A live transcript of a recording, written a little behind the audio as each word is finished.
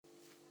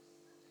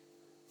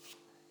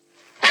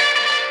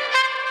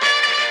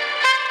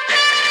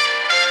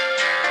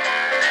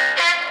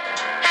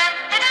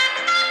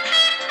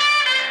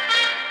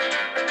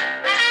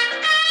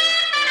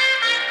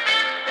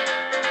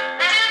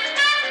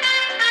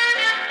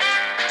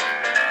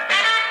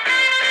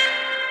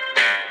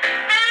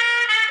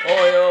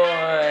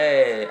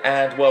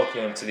and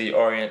welcome to the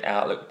Orient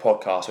Outlook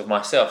podcast with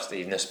myself,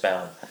 Steve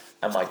Nussbaum,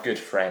 and my good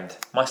friend,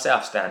 my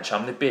South Stand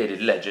chum, the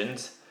bearded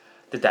legend,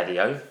 the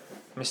Daddy-O,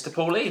 Mr.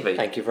 Paul Levy.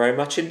 Thank you very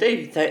much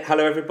indeed.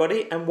 Hello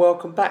everybody and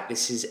welcome back.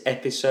 This is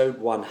episode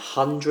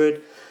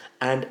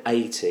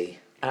 180.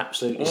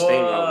 Absolutely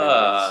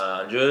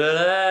steamrolling.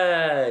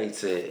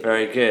 180.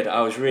 Very good. I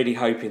was really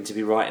hoping to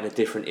be writing a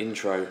different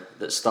intro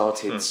that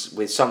started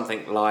with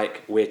something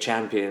like "We're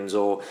champions"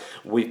 or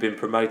 "We've been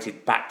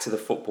promoted back to the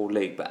Football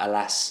League," but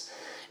alas,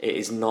 it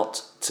is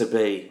not to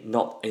be,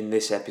 not in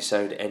this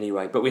episode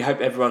anyway. But we hope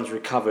everyone's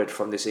recovered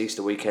from this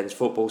Easter weekend's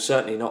football.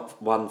 Certainly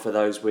not one for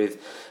those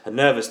with a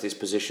nervous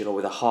disposition or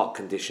with a heart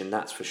condition,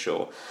 that's for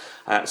sure.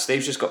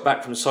 Steve's just got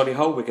back from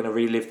Solihull. We're going to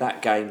relive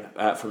that game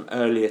from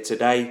earlier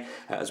today,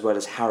 as well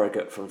as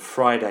Harrogate from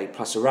Friday,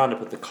 plus a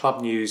roundup of the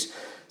club news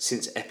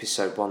since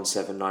episode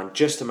 179,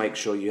 just to make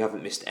sure you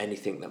haven't missed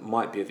anything that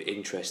might be of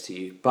interest to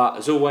you. But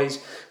as always,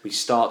 we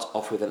start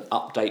off with an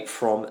update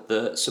from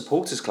the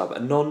Supporters Club, a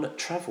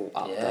non-travel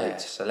update. Yeah,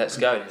 so let's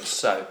go.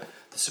 So,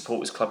 the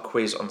Supporters Club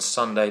quiz on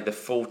Sunday, the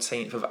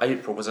 14th of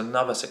April, was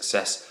another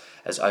success,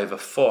 as over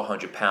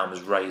 £400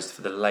 was raised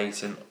for the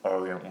Leyton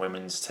Orient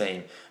women's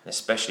team. And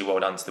especially well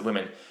done to the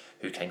women,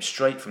 who came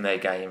straight from their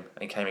game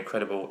and came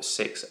incredible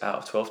 6 out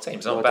of 12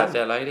 teams. Not bad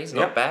there, ladies,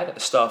 not bad. The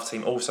staff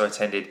team also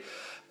attended,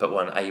 but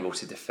weren't able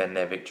to defend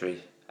their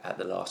victory at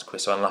the last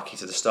quiz. So unlucky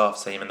to the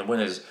staff team, and the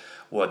winners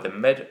were the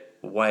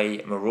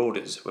Medway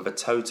Marauders with a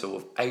total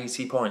of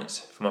 80 points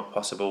from a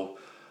possible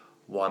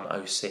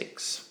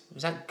 106.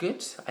 Was that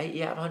good?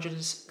 80 out of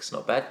 106?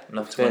 Not bad.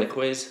 Enough to win a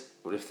quiz.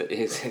 Well, if they're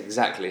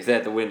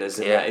the winners,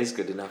 then that is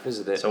good enough,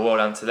 isn't it? So well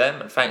done to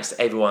them, and thanks to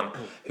everyone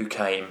who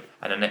came.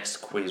 And the next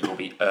quiz will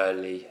be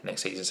early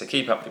next season. So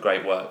keep up the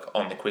great work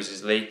on the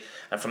quizzes, Lee.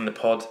 And from the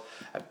pod,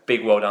 a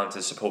big well done to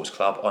the Supporters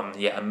Club on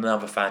yet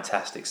another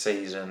fantastic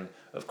season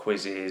of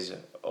quizzes,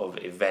 of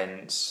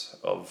events,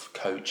 of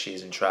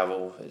coaches and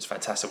travel. It's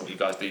fantastic what you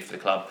guys do for the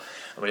club,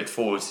 and we look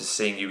forward to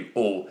seeing you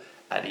all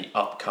at the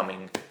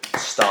upcoming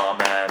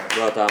Starman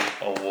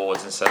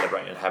Awards and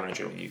celebrating and having a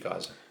drink with you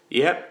guys.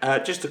 Yep,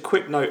 just a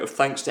quick note of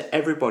thanks to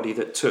everybody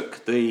that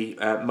took the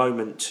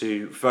moment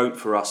to vote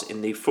for us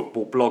in the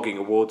Football Blogging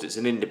Awards. It's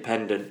an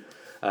independent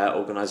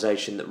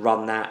organisation that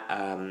run that.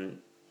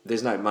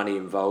 There's no money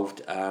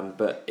involved,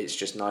 but it's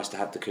just nice to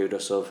have the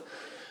kudos of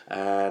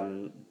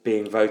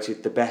being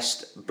voted the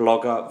best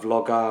blogger,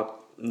 vlogger,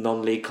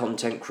 non-league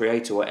content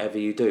creator, whatever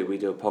you do. We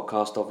do a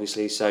podcast,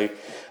 obviously, so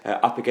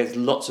up against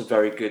lots of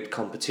very good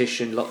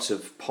competition, lots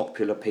of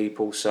popular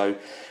people, so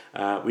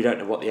we don't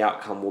know what the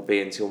outcome will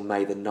be until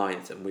May the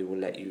 9th, and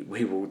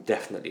we will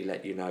definitely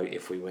let you know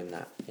if we win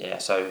that. Yeah,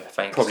 so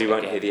thanks. Probably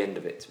won't hear the end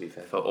of it, to be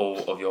fair. For all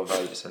of your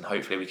votes, and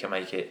hopefully we can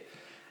make it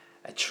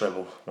a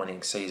treble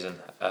winning season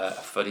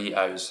for the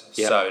O's.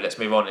 Yep. So let's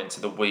move on into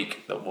the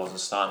week that wasn't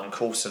starting on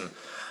Coulson.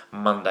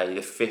 Monday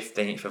the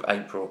 15th of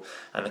April,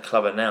 and the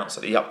club announced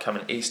that the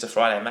upcoming Easter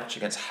Friday match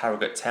against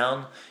Harrogate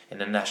Town in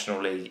the National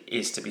League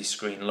is to be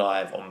screened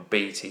live on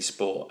BT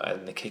Sport,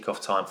 and the kick-off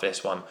time for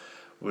this one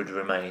would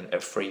remain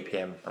at 3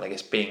 p.m. and I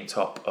guess being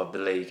top of the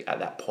league at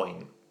that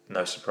point,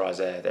 no surprise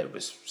there that it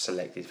was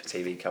selected for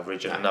TV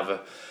coverage, and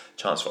another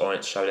chance for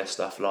Orient to show their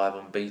stuff live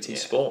on BT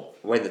Sport.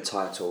 When the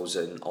title's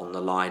on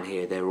the line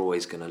here, they're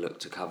always going to look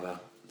to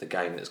cover the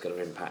game that's going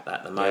to impact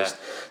that the most.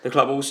 The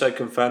club also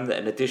confirmed that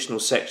an additional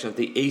section of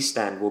the East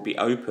Stand will be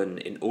open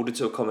in order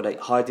to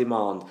accommodate high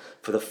demand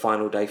for the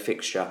final day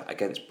fixture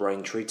against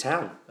Braintree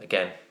Town.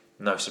 Again,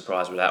 no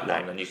surprise with that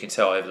one, and you can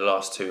tell over the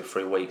last 2 or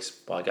 3 weeks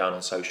by going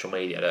on social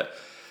media that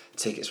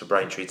tickets for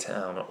Braintree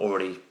Town are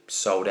already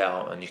sold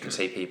out, and you can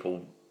see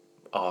people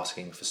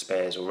asking for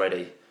spares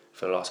already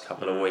for the last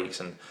couple of weeks,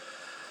 and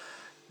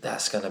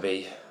that's going to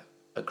be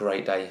a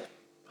great day.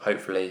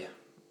 Hopefully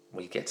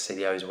we get to see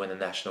the O's win the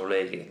National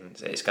League,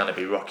 and it's going to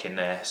be rocking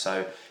there.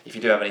 So if you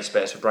do have any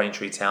spares for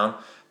Braintree Town,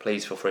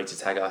 please feel free to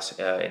tag us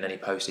in any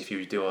post if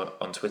you do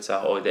on Twitter,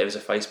 or there is a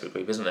Facebook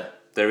group, isn't there?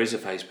 There is a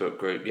Facebook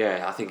group,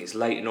 yeah. I think it's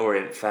Leyton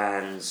Orient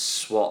fans,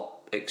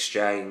 swap,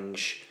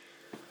 exchange,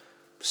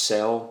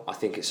 sell. I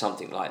think it's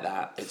something like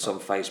that. It's on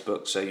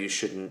Facebook, so you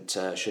shouldn't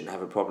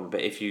have a problem.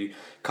 But if you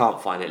can't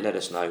find it, let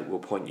us know. We'll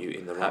point you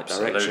in the right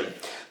direction.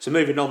 So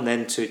moving on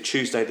then to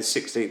Tuesday the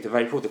 16th of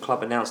April, the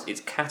club announced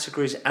its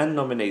categories and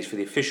nominees for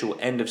the official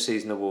end of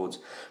season awards,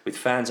 with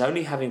fans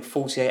only having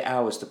 48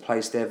 hours to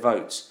place their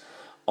votes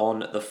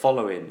on the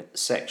following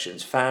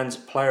sections: fans,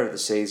 player of the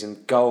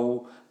season,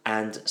 goal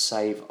and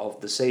save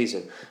of the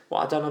season.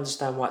 Well, I don't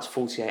understand why it's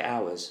 48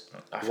 hours.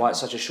 Why it's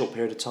such a short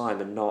period of time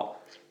and not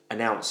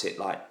announce it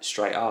like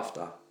straight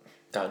after.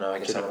 Don't know, I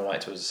guess I'm going to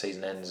wait till the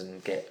season ends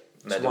and get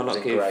medals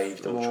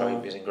engraved or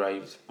trophies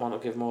engraved. Why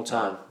not give more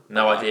time?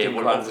 No idea.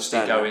 We'll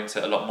obviously go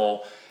into a lot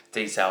more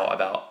detail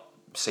about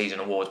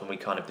season awards when we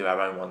kind of do our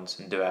own ones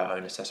and do our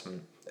own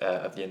assessment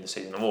of the end of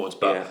season awards.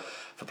 But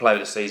for player of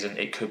the season,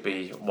 it could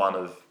be one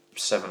of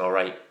 7 or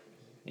 8.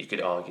 You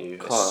could argue.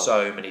 There's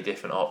so many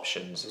different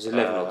options. There's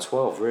 11 or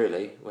 12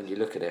 really when you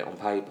look at it on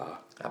paper.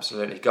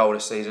 Absolutely. Goal of the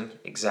season,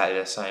 exactly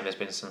the same. There's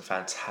been some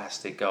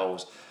fantastic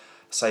goals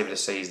Save of the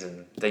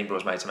season. Dean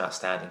Broad's made some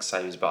outstanding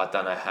saves, but I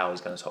don't know how he's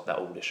going to top that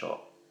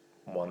Aldershot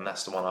one.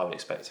 That's the one I would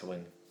expect to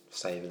win.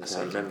 Save of the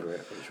season. I remember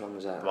it. Which one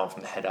was that? The one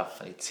from the header,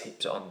 and he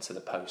tips it onto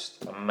the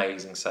post.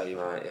 Amazing save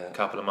a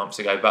couple of months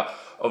ago. But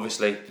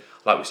obviously,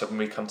 like we said, when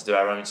we come to do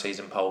our own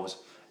season polls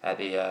at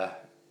the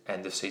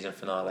end of season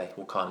finale,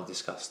 we'll kind of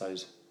discuss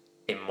those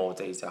in more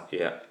detail.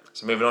 Yeah.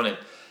 So moving on in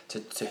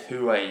to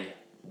Hooray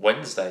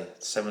Wednesday,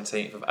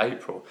 17th of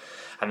April,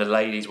 and the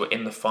ladies were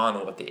in the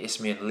final of the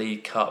Isthmian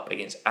League Cup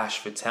against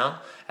Ashford Town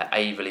at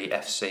Averley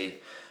FC,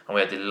 and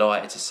we are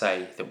delighted to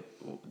say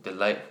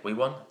that we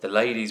won. The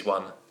ladies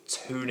won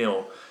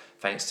 2-0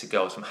 thanks to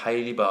goals from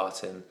Hayley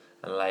Barton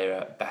and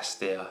Layra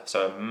Bastia.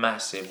 So a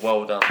massive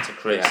well done to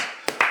Chris,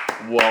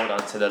 well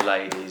done to the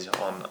ladies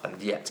on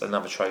yet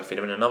another trophy.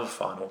 They're in another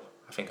final,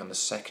 I think on the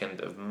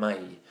 2nd of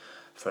May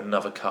for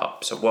another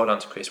cup. So well done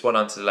to Chris, well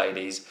done to the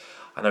ladies.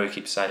 I know we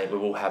keep saying it, we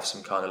will have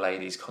some kind of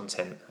ladies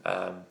content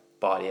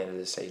by the end of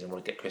the season.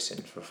 We'll get Chris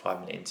in for a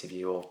 5-minute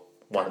interview or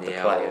one of the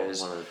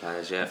players. One of the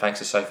players, yeah. And thanks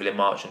to Sophie Lynn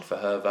Marchand for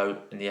her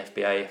vote in the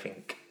FBA. I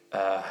think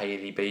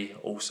Hayley B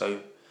also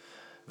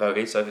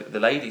voted. So the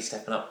ladies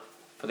stepping up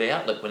for the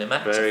Outlook winning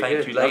match. Very Thank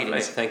good, you, ladies.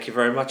 lovely. Thank you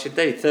very much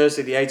indeed.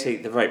 Thursday the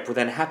 18th of April.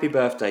 Then happy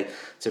birthday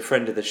to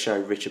friend of the show,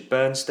 Richard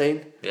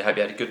Bernstein. Yeah, hope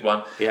you had a good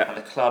one. Yeah. And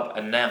the club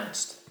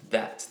announced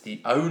that the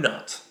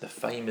Onut, the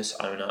famous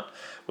Onut,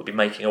 will be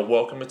making a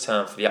welcome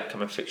return for the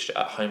upcoming fixture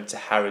at home to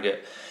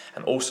Harrogate,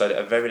 and also that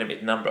a very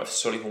limited number of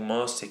Solihull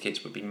Miles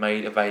tickets would be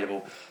made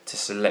available to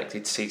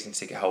selected season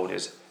ticket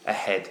holders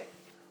ahead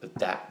of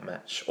that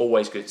match.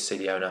 Always good to see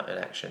the Onut in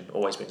action.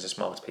 Always brings a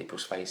smile to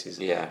people's faces.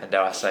 Yeah. And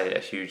dare I say, a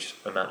huge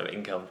amount of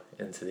income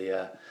into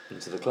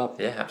the club.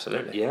 Yeah,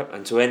 absolutely. Yeah,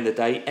 and to end the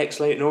day,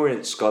 ex-Leyton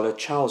Orient scholar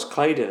Charles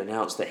Claydon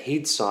announced that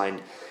he'd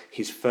signed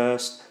his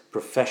first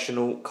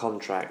professional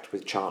contract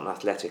with Charlton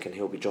Athletic, and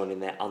he'll be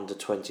joining their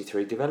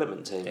under-23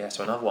 development team. Yeah,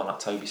 so another one like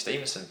Toby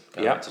Stevenson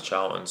going back to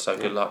Charlton. So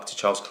good luck to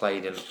Charles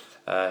Claydon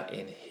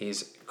in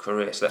his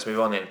career. So let's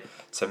move on in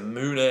to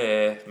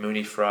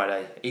Mooney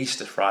Friday,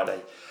 Easter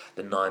Friday,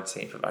 the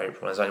 19th of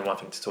April. There's only one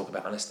thing to talk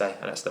about on this day,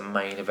 and that's the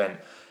main event.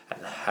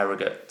 And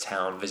Harrogate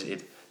Town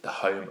visited the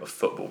home of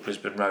football,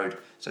 Brisbane Road.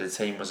 So the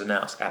team was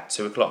announced at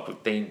 2 o'clock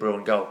with Dean Brew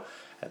in goal.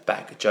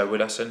 Back Joe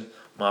Widdowson,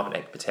 Marvin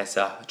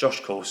Ekpateta,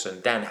 Josh Coulson,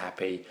 Dan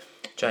Happy,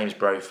 James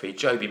Brophy,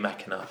 Joby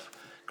McAnuff,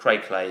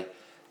 Craig Clay,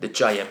 the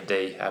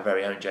JMD, our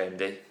very own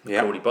JMD,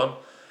 Cordy Bond,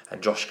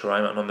 and Josh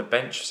Caroma. And on the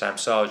bench, Sam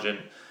Sargent,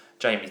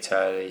 Jamie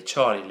Turley,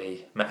 Charlie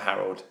Lee, Matt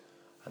Harold,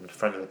 and a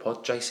friend of the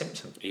pod, Jay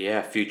Simpson. Yeah,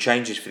 a few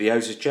changes for the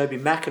O's. Joby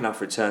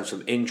McAnuff returns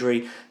from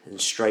injury and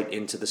straight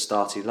into the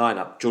starting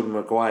lineup. Jordan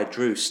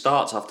Maguire-Drew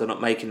starts after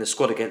not making the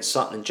squad against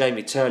Sutton, and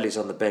Jamie Turley's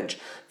on the bench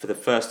for the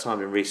first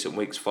time in recent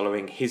weeks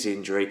following his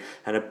injury.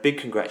 And a big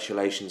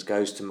congratulations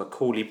goes to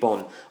Macaulay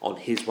Bonne on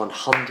his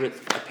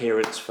 100th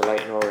appearance for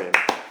Leyton Orient.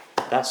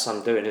 That's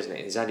some doing, isn't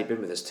it? He's only been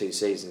with us 2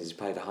 seasons. He's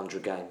played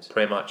 100 games.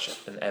 Pretty much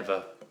an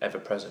ever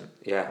present.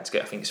 Yeah. And to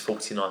get, I think it's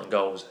 49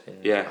 goals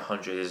in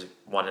 100 is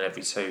 1 in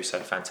every 2. So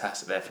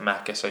fantastic there for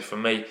Macca. So for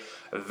me,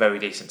 a very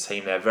decent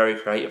team there, very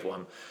creative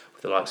one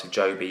with the likes of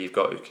Joby. You've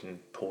got who can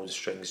pull the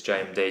strings,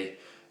 JMD,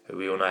 who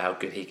we all know how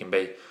good he can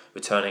be,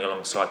 returning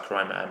alongside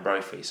Caroma and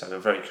Brophy. So a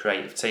very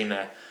creative team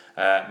there.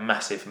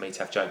 Massive for me to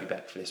have Joby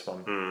back for this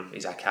one.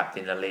 He's our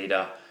captain, a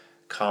leader,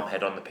 calm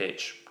head on the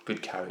pitch,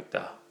 good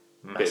character.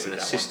 Bit of an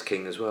assist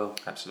king as well.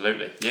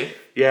 Absolutely. You?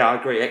 Yeah, I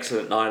agree.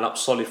 Excellent line-up,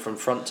 solid from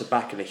front to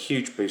back, and a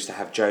huge boost to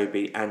have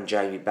Joby and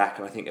Jamie back,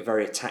 and I think a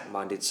very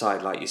attack-minded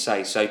side, like you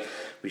say. So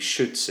we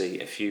should see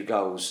a few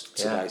goals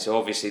today. So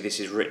obviously this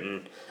is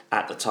written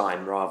at the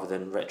time rather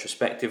than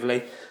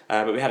retrospectively.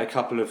 But we had a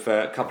couple of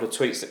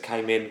tweets that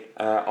came in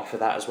off of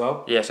that as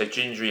well. Yeah, so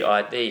Gingery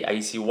ID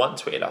 81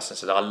 tweeted us and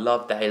said, "I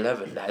love that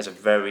 11. That is a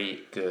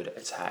very good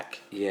attack."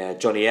 Yeah,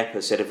 Johnny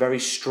Epper said a very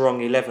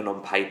strong 11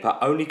 on paper.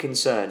 Only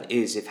concern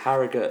is if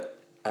Harrogate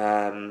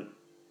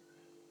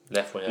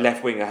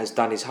left winger has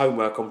done his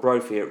homework on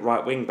Brophy at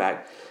right wing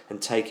back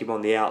and take him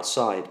on the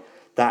outside.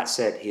 That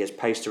said, he has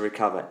pace to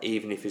recover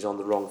even if he's on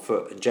the wrong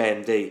foot, and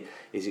JMD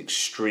is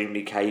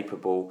extremely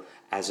capable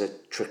as a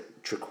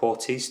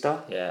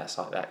trequartista. Yeah, it's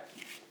like that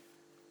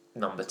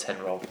number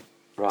 10 role.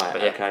 Right,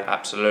 but yeah, okay.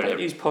 Absolutely. Don't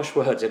use posh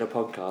words in a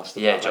podcast.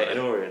 Yeah, Johnny.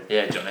 Leyton Orient.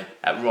 Yeah, Johnny.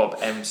 At Rob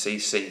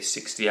MCC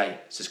 68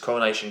 says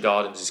Coronation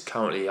Gardens is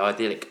currently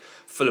idyllic,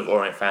 full of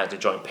Orient fans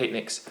enjoying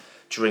picnics,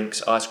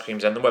 drinks, ice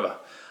creams, and the weather.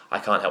 I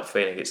can't help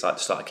feeling it's like the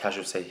start of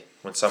Casualty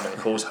when someone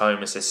calls home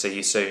and says "see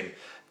you soon"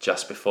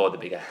 just before the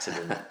big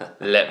accident.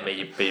 Let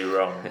me be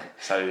wrong.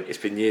 So it's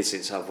been years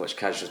since I've watched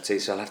Casualty,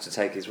 so I'll have to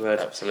take his word.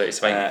 Absolutely,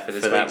 thank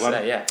you for that one.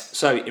 There, yeah.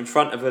 So in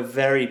front of a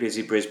very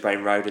busy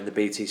Brisbane road and the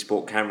BT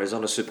Sport cameras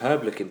on a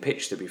superb looking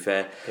pitch, to be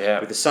fair,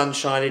 with the sun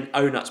shining,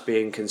 O-nuts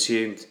being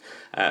consumed,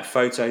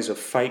 photos of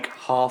fake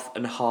half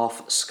and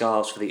half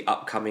scarves for the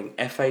upcoming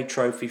FA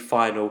Trophy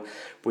final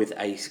with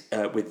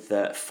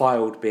the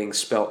filed being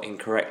spelt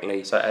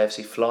incorrectly. So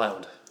AFC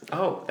Flyld.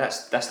 Oh,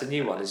 that's the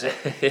new one, is it?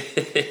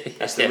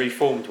 That's the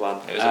reformed one.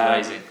 It was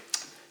amazing.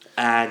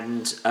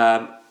 And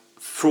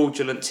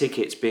fraudulent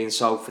tickets being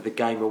sold for the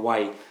game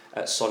away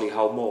at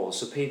Solihull Moor.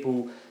 So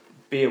people,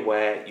 be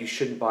aware, you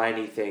shouldn't buy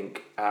anything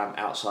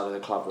outside of the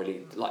club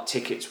really, like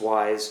tickets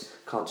wise.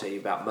 Can't tell you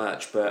about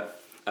merch,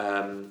 but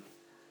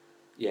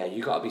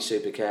you got to be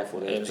super careful.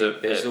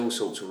 There's all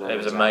sorts of wrong. It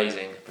was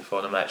amazing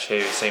before the match here.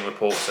 We've seen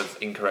reports of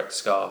incorrect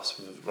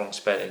scarves, wrong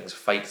spellings,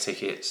 fake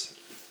tickets.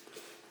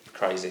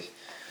 Crazy.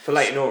 For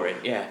Leyton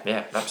Orient, yeah.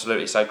 Yeah,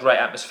 absolutely. So great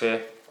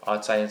atmosphere,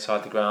 I'd say,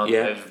 inside the ground.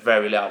 Yeah. It was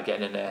very loud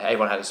getting in there.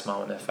 Everyone had a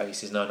smile on their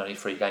faces, knowing only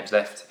 3 games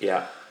left.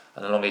 Yeah.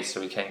 And the long Easter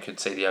weekend could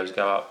see the O's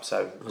go up.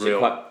 So was real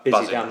quite busy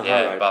buzzing. down the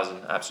high road?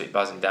 Buzzing, absolutely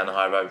buzzing down the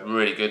high road.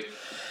 Really good.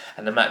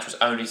 And the match was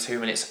only 2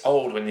 minutes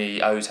old when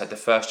the O's had the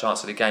first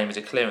chance of the game as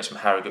a clearance from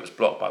Harrogate was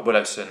blocked by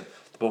Willowson.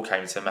 The ball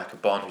came into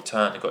Macabon, who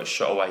turned and got his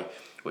shot away,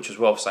 which was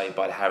well saved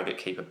by the Harrogate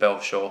keeper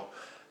Belshaw.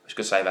 Which was a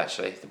good save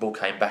actually. The ball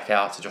came back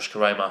out to Josh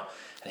Karoma,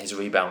 and his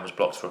rebound was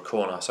blocked for a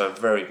corner. So a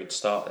very good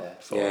start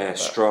there.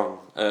 Strong.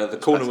 The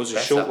corner was a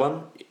short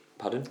one.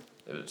 Pardon?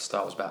 The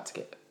start was about to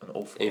get an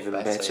awful Even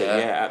lot better,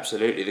 yeah,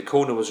 absolutely. The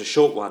corner was a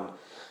short one.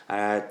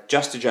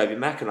 Just to Joby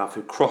McAnuff,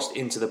 who crossed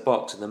into the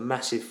box, and the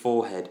massive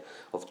forehead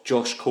of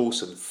Josh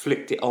Coulson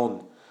flicked it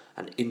on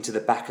and into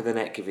the back of the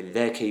net, giving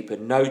their keeper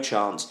no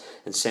chance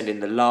and sending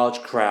the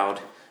large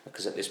crowd,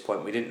 because at this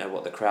point we didn't know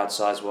what the crowd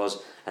size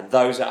was, and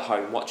those at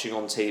home watching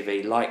on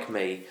TV, like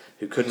me,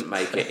 who couldn't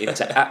make it,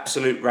 into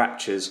absolute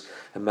raptures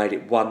and made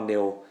it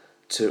 1-0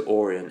 to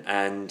Orient.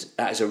 And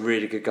that is a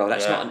really good goal.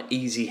 That's not an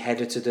easy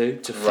header to do,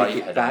 to flick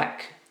it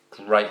back.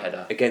 Great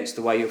header. Against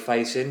the way you're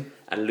facing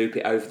and loop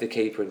it over the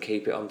keeper and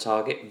keep it on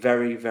target.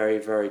 Very, very,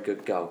 very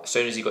good goal. As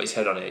soon as he got his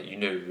head on it, you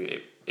knew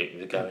it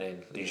was going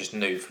in. You just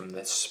knew from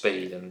the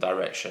speed and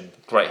direction.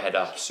 Great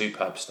header,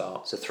 superb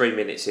start. So 3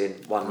 minutes in,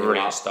 1-0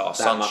 brilliant up. start,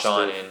 sun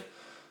shining.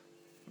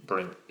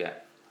 Brilliant. Yeah.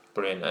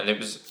 Brilliant. And it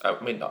was,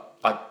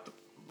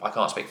 I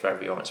can't speak for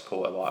every Orient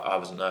supporter, but I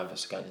wasn't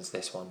nervous going into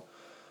this one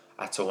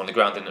at all. And the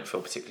ground didn't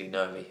feel particularly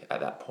nervy at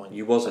that point.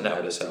 You wasn't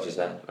nervous, did you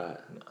say? Right. No,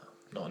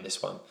 not on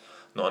this one.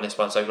 Not on this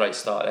one, so great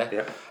start there.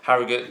 Yep.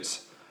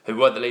 Harrogate, who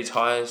were the league's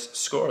highest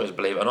scorers,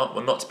 believe it or not,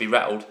 were not to be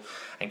rattled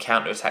and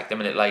counter-attacked a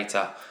minute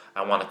later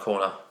and won a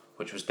corner,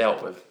 which was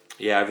dealt with.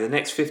 Yeah, over the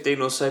next 15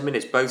 or so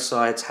minutes, both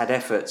sides had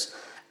efforts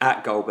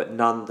at goal, but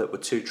none that were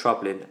too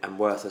troubling and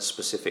worth a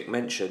specific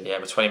mention. Yeah,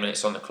 with 20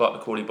 minutes on the clock,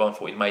 Macaulay Bond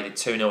thought he made it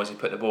 2-0 as he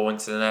put the ball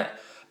into the net,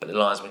 but the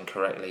linesman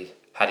correctly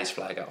had his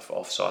flag up for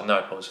offside. No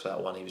problems for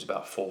that one. He was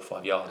about 4 or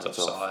 5 yards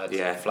offside.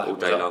 Yeah, the flag all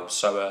was day up long.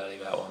 So early,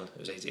 that one. It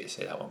was easy to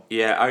see that one.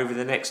 Yeah, over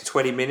the next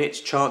 20 minutes,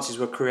 chances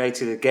were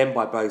created again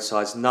by both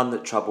sides, none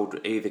that troubled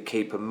either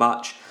keeper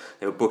much.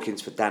 There were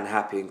bookings for Dan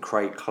Happy and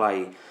Craig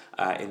Clay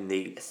in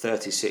the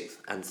 36th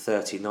and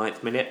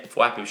 39th minute. I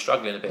thought Happy was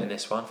struggling a bit in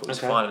this one. I thought he was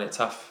finding it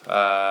tough.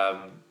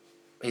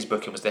 His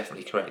booking was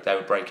definitely correct. They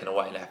were breaking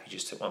away and Happy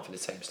just took one for the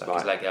team, stuck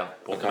his leg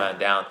out, brought the man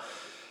down.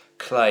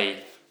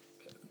 Clay,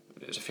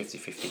 it was a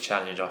 50-50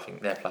 challenge. I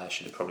think their player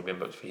should have probably been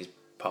booked for his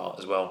part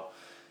as well.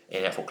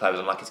 I thought Clay was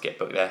unlucky to get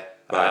booked there.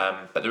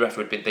 Right. But the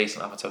referee had been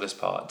decent up until this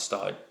part and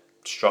started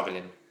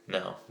struggling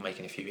now,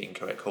 making a few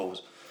incorrect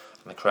calls.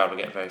 And the crowd were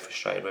getting very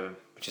frustrated with him,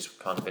 which has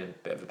kind of been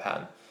a bit of a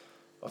pattern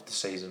of the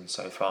season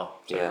so far.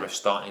 So the ref's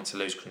starting to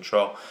lose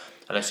control.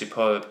 And a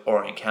superb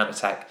Orient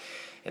counter-attack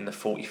in the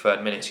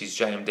 43rd minute. His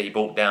JMD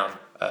brought down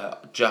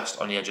just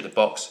on the edge of the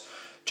box.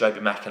 Joby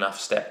McAnuff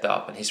stepped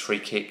up and his free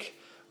kick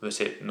was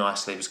hit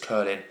nicely, was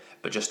curling,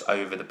 but just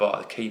over the bar.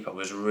 The keeper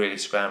was really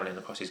scrambling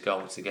across his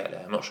goal to get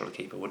there. I'm not sure the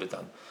keeper would have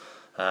done,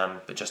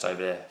 but just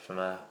over there from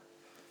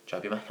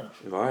Joby McAnuff.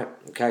 Right,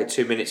 okay,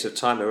 2 minutes of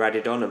time are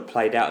added on and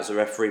played out as the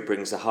referee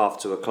brings the half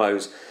to a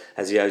close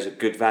as he owes a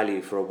good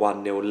value for a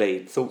 1-0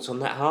 lead. Thoughts on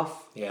that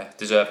half? Yeah,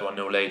 deserved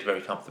 1-0 lead,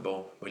 very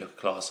comfortable. We look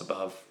a class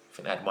above. I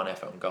think they had one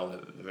effort on goal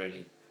that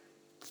really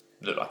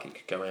looked like it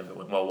could go in, but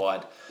went well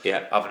wide.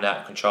 Yeah. Other than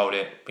that, controlled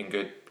it, been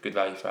good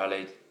value for our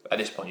lead. At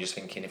this point, you're just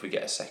thinking if we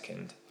get a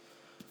second,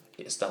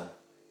 it's done.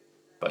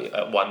 But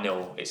at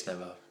 1-0, it's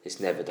never done. It's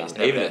never,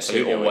 Even at so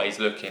you're 2-0, always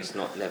looking. It's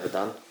not never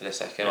done. In a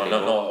second,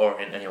 not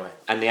Orient anyway.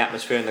 And the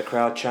atmosphere in the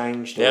crowd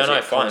changed. Yeah,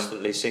 no, fine.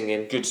 Constantly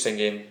singing. Good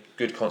singing,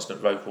 good constant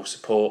vocal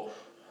support.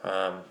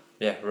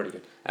 Yeah, really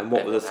good. And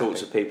what were the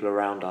thoughts of people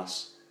around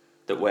us?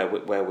 That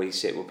where we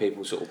sit, were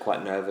people sort of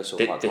quite nervous or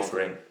quite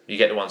differing? confident? You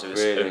get the ones who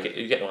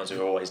Really? you get the ones who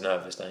are always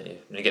nervous, don't you?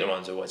 And you get the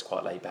ones who are always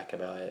quite laid back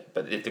about it.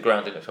 But the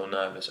ground didn't feel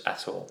nervous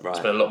at all. Right. It's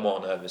been a lot more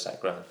nervous at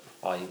ground,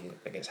 i.e.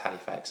 against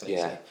Halifax.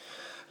 Yeah.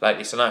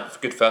 Lately, so no,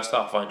 good first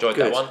half. I enjoyed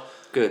that one.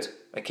 Good.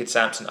 And Kid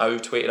Sampson O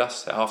tweeted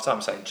us at half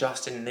time saying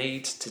Justin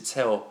needs to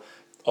tell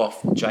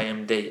off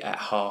JMD at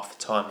half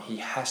time. He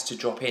has to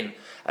drop in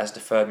as the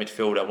third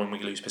midfielder when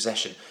we lose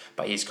possession,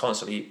 but he's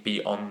constantly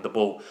be on the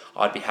ball.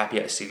 I'd be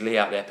happier to see Lee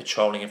out there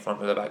patrolling in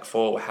front of the back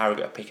four, where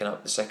Harrogate are picking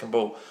up the second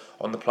ball.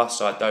 On the plus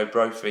side though,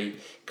 Brophy,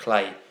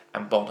 Clay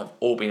and Bond have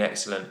all been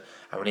excellent,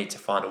 and we need to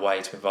find a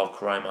way to involve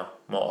Karoma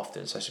more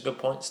often. So some good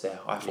points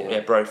there. I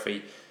thought,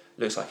 Brophy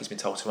looks like he's been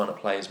told to run at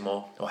players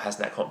more, or has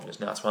that confidence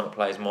now to run at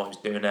players more. He's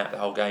doing that the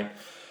whole game.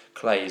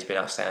 Clay has been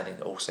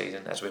outstanding all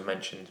season, as we've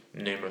mentioned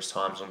numerous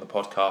times on the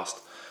podcast.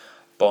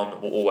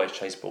 Bond will always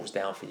chase balls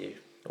down for you.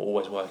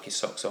 always work his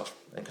socks off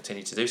and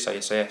continue to do so.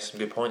 So yeah, some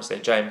good points there.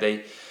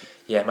 JMD,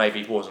 yeah,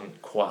 maybe he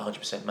wasn't quite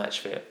 100% match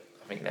fit.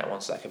 I think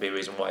that could be a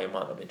reason why he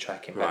might not have been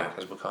tracking back,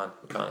 because we can't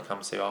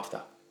come to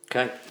after.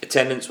 Okay,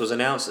 attendance was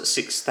announced at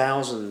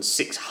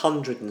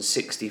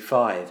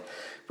 6,665,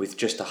 with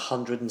just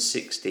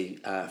 160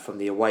 from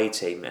the away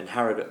team, and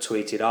Harrogate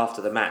tweeted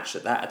after the match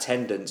that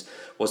attendance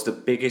was the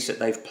biggest that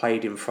they've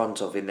played in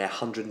front of in their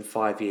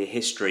 105-year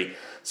history,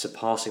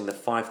 surpassing the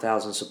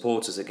 5,000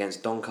 supporters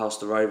against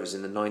Doncaster Rovers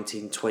in the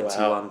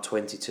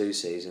 1921-22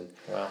 season.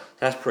 Wow.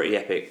 That's pretty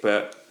epic,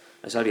 but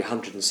it's only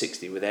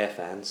 160 with their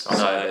fans. I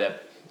know,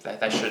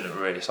 they shouldn't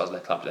really size their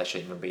club, they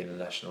shouldn't even be in the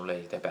National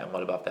League. They're betting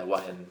well above their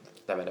weight, and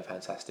they've had a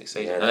fantastic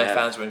season. Yeah, and their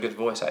fans were in good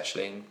voice,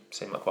 actually, and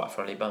seemed like quite a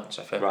friendly bunch.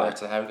 So fair play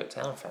to the Harrogate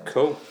Town fans.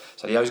 Cool.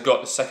 So the O's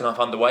got the second half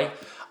underway,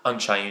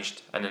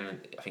 unchanged, and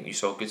then I think you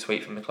saw a good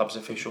tweet from the club's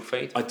official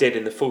feed. I did.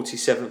 In the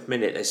 47th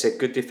minute, they said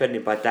good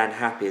defending by Dan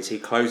Happy as he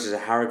closes a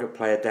Harrogate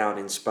player down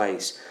in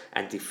space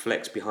and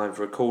deflects behind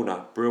for a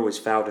corner. Brill is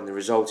fouled in the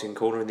resulting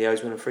corner, and the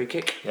O's win a free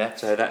kick. Yeah.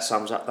 So that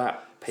sums up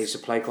that piece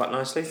of play quite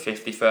nicely.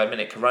 53rd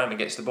minute, Corona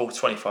gets the ball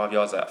 25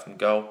 yards out from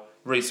goal.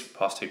 Reads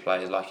past two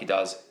players like he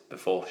does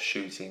before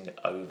shooting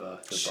over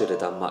the Should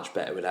have bar. done much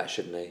better with that,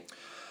 shouldn't he?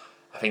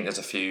 I think there's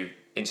a few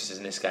instances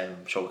in this game,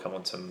 I'm sure we'll come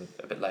on to them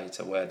a bit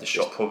later, where the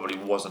shot probably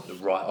wasn't the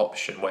right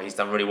option, where he's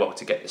done really well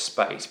to get the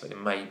space, but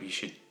then maybe he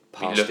should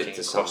be looking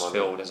across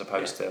field as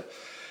opposed to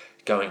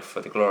going for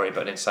the glory.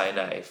 But in saying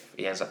that, if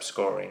he ends up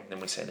scoring,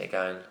 then we're sitting there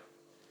going,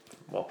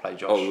 well played,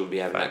 Josh. Oh, we'll be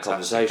having that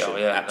conversation. Goal.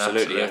 Yeah,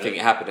 absolutely. I think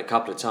it happened a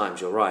couple of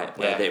times, you're right,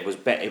 where Yeah. it was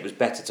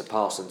better to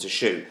pass than to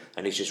shoot,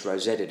 and he's just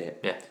rosetted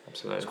it. Yeah,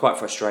 absolutely. It's quite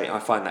frustrating. I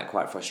find that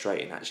quite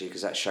frustrating, actually,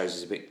 because that shows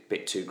he's a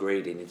bit too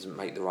greedy and he doesn't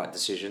make the right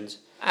decisions.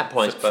 At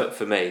points, but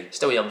for me.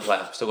 Still a young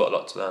player, still got a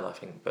lot to learn, I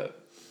think. But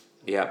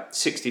yeah,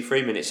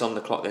 63 minutes on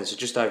the clock then, so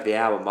just over the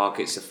hour mark.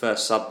 It's the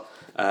first sub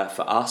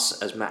for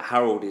us as Matt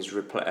Harold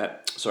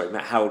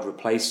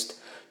replaced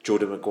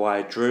Jordan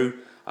Maguire-Drew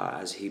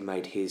as he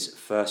made his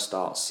first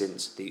start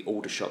since the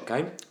Aldershot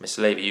game. Mr.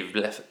 Levy,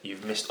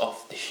 you've missed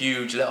off the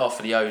huge let off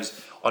for the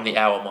O's on the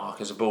hour mark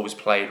as the ball was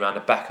played around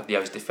the back of the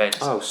O's defence.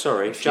 Oh,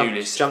 sorry,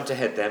 jumped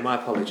ahead there. My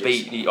apologies.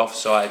 Beat the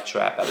offside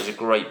trap. That was a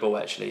great ball,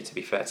 actually, to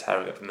be fair to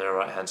Harrogate from their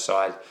right hand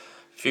side.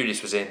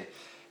 Fulis was in.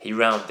 He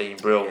round Dean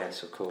Brill.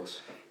 Yes, of course.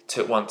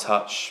 Took one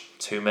touch,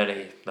 too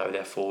many. No,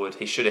 they're forward.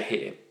 He should have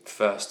hit it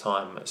first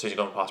time. As soon as he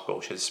got past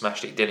ball, should have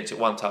smashed it. He didn't. Took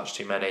one touch,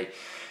 too many.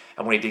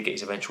 And when he did get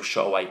his eventual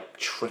shot away,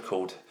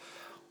 trickled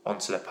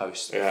onto the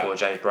post before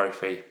James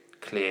Brophy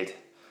cleared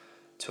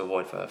to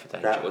avoid further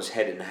danger. That was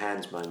head in the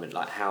hands moment,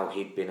 like how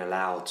he'd been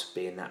allowed to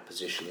be in that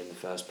position in the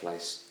first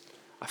place.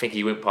 I think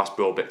he went past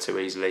Brill a bit too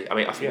easily. I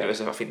mean, I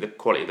think the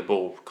quality of the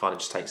ball kind of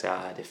just takes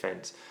out our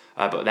defence.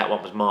 But that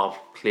one was Marv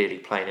clearly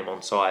playing him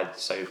onside,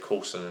 so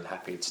Coulson and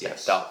Happy had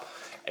stepped up.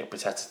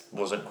 Ekpiteta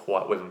wasn't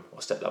quite with him,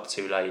 or stepped up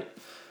too late.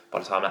 By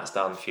the time that's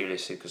done,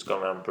 Fulis has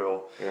gone around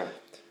Brill. Yeah.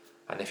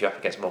 And if you're up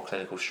against a more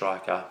clinical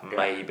striker,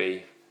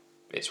 maybe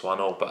it's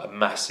 1-1, but a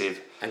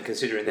massive. And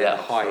considering they're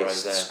the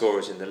highest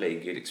scorers in the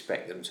league, you'd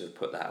expect them to have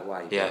put that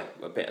away. Yeah.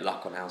 But a bit of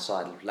luck on our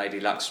side. Lady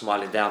Luck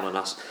smiling down on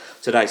us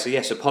today. So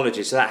yes,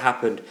 apologies. So that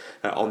happened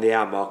on the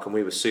hour mark, and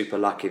we were super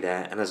lucky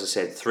there. And as I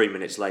said, 3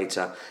 minutes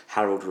later,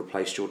 Harold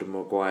replaced Jordan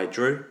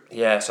Maguire-Drew.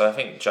 Yeah, so I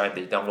think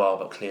Jamie done well,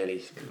 but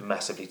clearly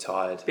massively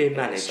tired. Being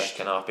managed. In the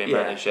second half,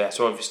 managed. Yeah.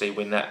 So obviously,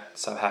 when that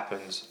so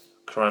happens,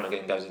 Corona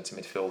again goes into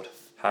midfield.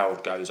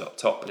 Harold goes up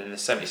top, but in the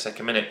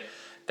 72nd minute,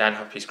 Dan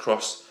Huppy's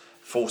cross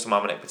forced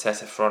Marwan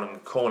Ekpiteta from the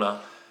corner,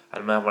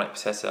 and Marwan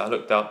Ekpiteta, I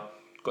looked up,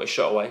 got his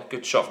shot away.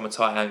 Good shot from a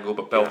tight angle,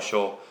 but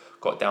Belshaw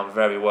got down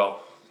very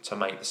well to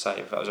make the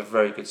save. That was a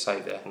very good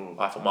save there.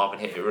 I thought Marvin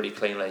hit it really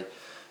cleanly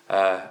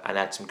and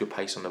had some good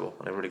pace on the ball,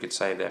 and a really good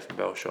save there from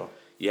Belshaw.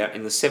 Yeah,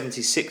 in the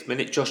 76th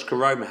minute, Josh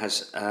Koroma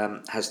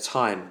has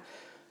time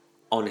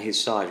on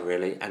his side,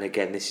 really, and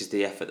again, this is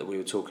the effort that we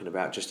were talking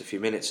about just a few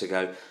minutes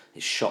ago.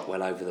 It's shot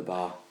well over the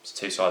bar. It's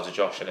two sides of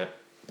Josh, isn't it?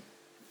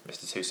 It's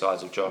the two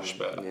sides of Josh,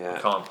 but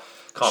can't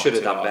should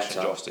have done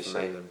better. Josh this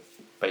season,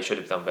 but he should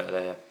have done better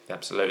there,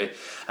 absolutely.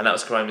 And that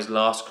was Koroma's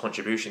last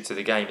contribution to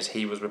the game, as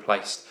he was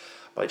replaced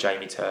by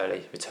Jamie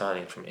Turley,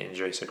 returning from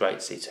injury. So great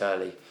to see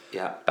Turley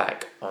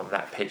back on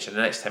that pitch. In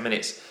the next 10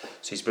 minutes,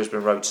 sees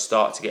Brisbane Road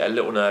start to get a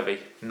little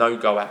nervy. No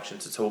goal action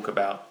to talk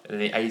about. And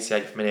in the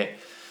 88th minute,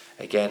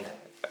 again,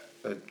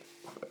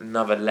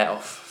 another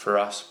let-off for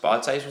us. But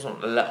I'd say this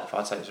wasn't a let-off.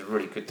 I'd say it was a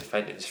really good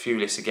defending.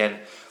 Fulis again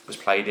was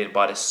played in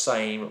by the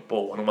same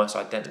ball, an almost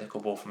identical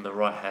ball from the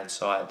right-hand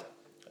side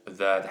of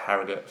the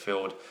Harrogate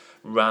field,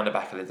 round the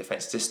back of the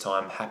defence. This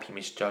time, Happy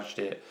misjudged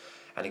it.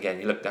 And again,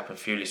 he looked up and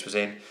Fulis was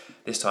in.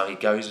 This time he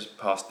goes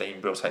past Dean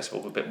Brill, takes the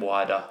ball a bit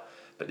wider,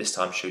 but this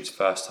time shoots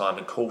first time.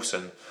 And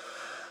Coulson,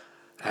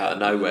 out of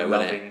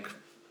nowhere,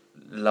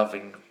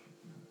 loving,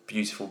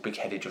 beautiful,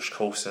 big-headed Josh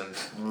Coulson,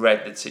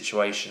 read the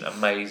situation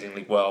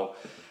amazingly well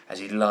as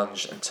he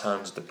lunged and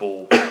turns the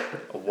ball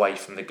away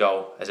from the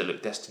goal as it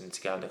looked destined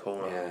to go in the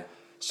corner. Yeah.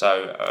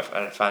 So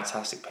a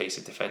fantastic piece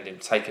of defending.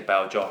 Take a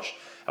bow, Josh.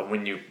 And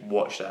when you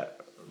watch that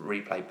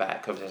replay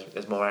back because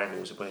there's more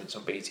angles when it's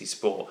on BT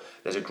Sport.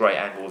 There's a great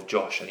angle of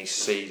Josh, and he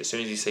sees, as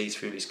soon as he sees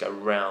Fulis go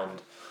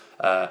round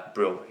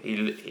Brill,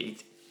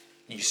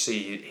 you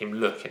see him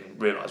look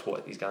and realise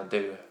what he's going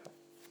to do,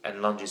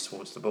 and lunges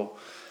towards the ball.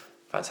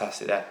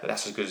 Fantastic there, but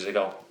that's as good as a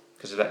goal.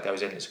 Because if that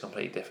goes in, it's a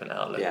completely different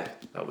outlook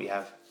that we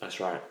have. That's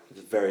right.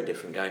 It's a very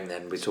different game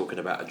then. We're talking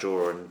about a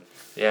draw and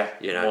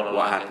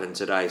what happened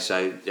today.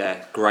 So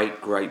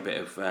great bit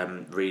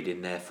of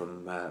reading there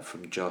from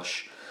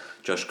Josh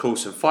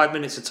Coulson. 5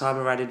 minutes of time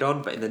are added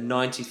on, but in the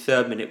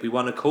 93rd minute we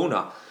won a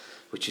corner,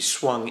 which is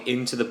swung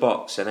into the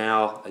box, and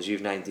our, as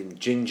you've named him,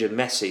 Ginger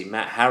Messi,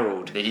 Matt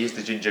Harrold. He is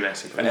the Ginger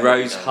Messi.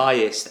 Rose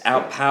highest,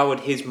 outpowered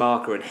his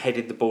marker and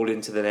headed the ball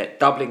into the net,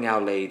 doubling our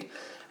lead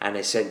and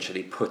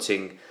essentially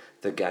putting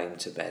the game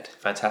to bed.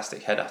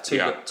 Fantastic header.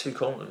 Two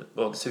corners.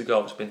 Well, the 2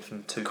 goals have been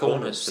from two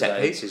corners set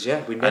today. Pieces.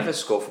 Yeah, we never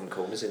score from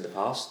corners in the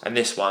past. And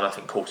this one, I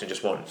think Harold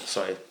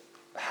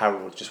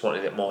just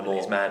wanted it more than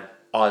his man.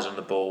 Eyes on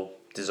the ball,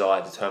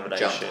 desire,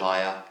 determination.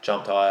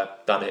 Jumped higher,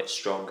 done it.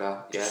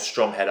 Stronger. Yeah.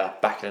 Strong header,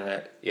 back in the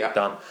net. Yeah.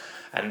 Done.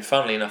 And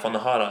funnily enough, on the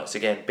highlights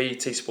again,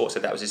 BT Sport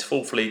said that was his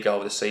 4th league goal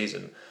of the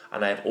season,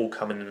 and they have all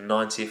come in the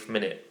 90th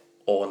minute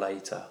or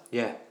later.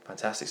 Yeah.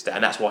 Fantastic stat,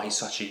 and that's why he's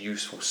such a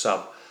useful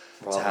sub.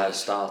 Rather to have a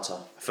starter.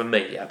 For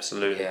me,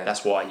 absolutely. Yeah.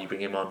 That's why you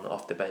bring him on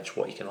off the bench,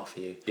 what he can offer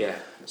you. Yeah.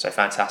 So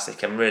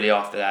fantastic. And really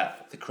after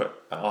that, the crowd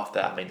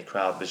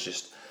was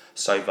just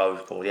so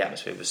vocal. The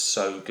atmosphere was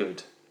so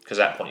good. Because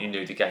at that point you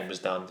knew the game was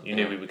done. You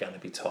knew we were going to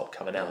be top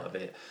coming out of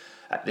it.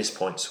 At this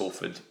point,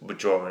 Salford were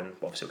drawing.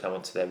 Obviously, we'll come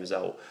on to their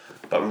result.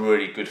 But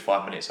really good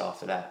 5 minutes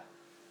after that.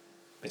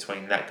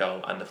 Between that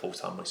goal and the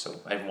full-time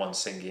whistle. Everyone's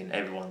singing,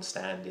 everyone's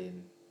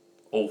standing.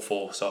 All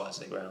 4 sides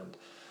of the ground.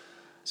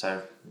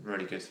 So,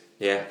 really good.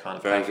 Yeah, kind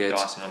of very good.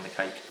 Icing on the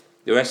cake.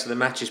 The rest of the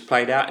match is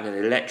played out in an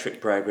electric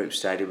Borough Group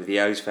stadium with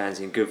the O's fans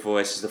in good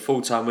voice as the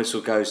full-time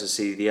whistle goes to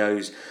see the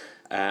O's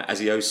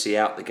see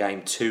out the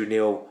game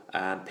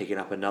 2-0, picking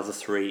up another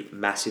 3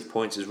 massive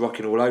points as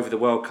rocking all over the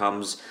world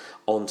comes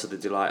on to the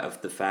delight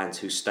of the fans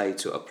who stay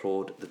to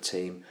applaud the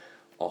team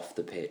off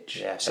the pitch.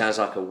 Yeah, sounds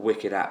like a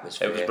wicked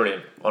atmosphere. It was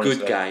brilliant. Honestly.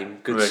 Good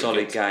game, really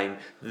solid game.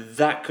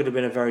 That could have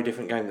been a very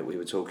different game that we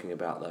were talking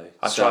about, though.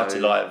 I tried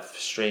to live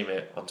stream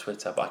it on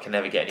Twitter, but I can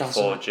never get any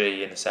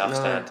 4G in the South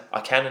Stand.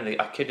 I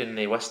could in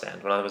the West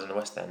Stand when I was in the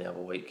West Stand the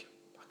other week.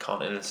 I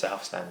can't in the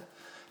South Stand.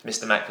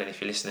 Mr. Macklin,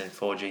 if you're listening,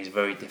 4G is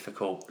very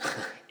difficult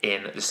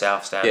in the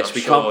South Stand. Yes, I'm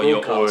we sure can't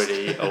you're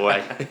already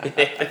away.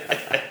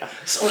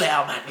 Sort it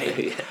out,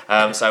 Macklin.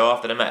 So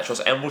after the match, Ross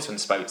Embleton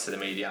spoke to the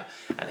media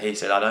and he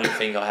said, I don't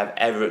think I have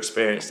ever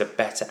experienced a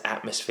better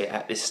atmosphere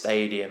at this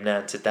stadium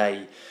than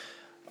today.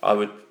 I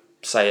would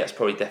say that's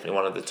probably definitely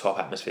one of the top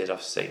atmospheres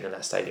I've seen in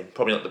that stadium.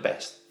 Probably not the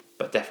best,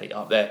 but definitely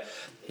up there.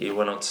 He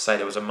went on to say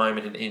there was a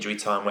moment in injury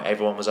time where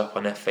everyone was up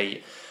on their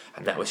feet,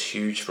 and that was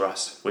huge for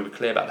us. We were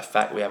clear about the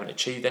fact we haven't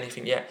achieved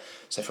anything yet.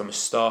 So from a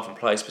staff and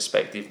players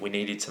perspective, we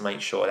needed to make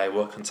sure they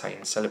were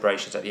containing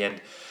celebrations at the end,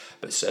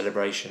 but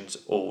celebrations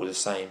all the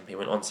same. He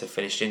went on to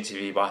finish the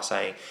interview by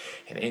saying,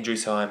 in injury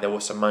time, there were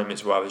some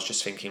moments where I was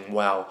just thinking,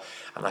 wow,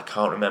 and I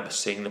can't remember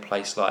seeing the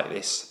place like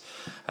this.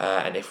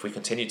 And if we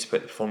continue to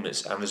put the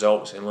performance and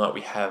results in like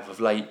we have of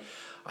late,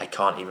 I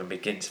can't even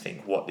begin to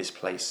think what this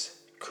place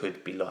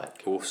could be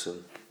like.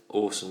 Awesome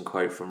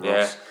quote from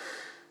Ross.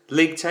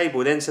 League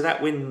table then, so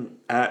that win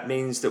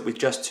means that with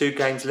just 2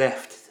 games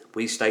left,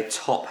 we stay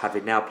top,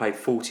 having now played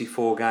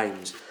 44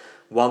 games,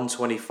 won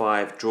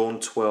 25, drawn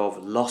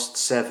 12, lost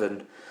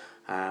 7,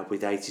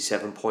 with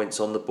 87 points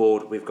on the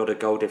board. We've got a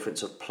goal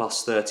difference of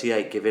plus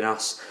 38, giving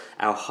us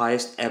our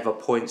highest ever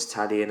points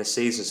tally in a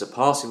season,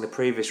 surpassing the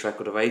previous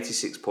record of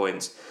 86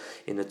 points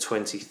in the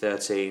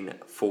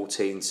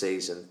 2013-14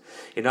 season.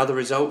 In other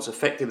results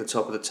affecting the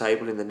top of the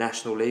table in the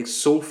National League,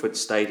 Salford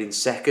stayed in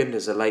second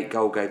as a late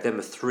goal gave them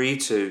a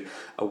 3-2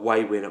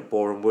 away win at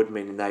Boreham Wood,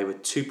 meaning they were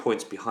 2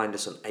 points behind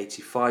us on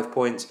 85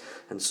 points,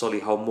 and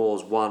Solihull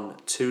Moors won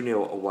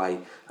 2-0 away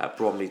at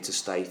Bromley to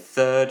stay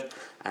third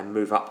and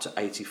move up to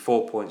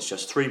 84 points,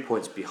 just 3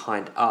 points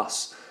behind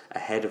us,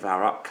 ahead of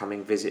our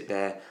upcoming visit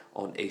there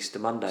on Easter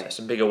Monday. So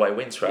some big away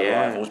wins for our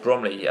rivals.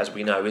 Bromley, as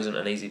we know, isn't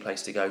an easy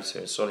place to go to,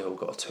 and Solihull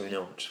got a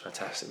 2-0, which is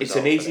fantastic. It's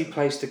an easy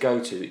place to go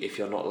to if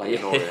you're not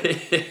Leyton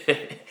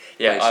Orient.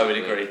 Yeah, I would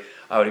agree.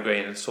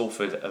 And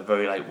Salford, a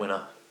very late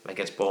winner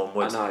against Boreham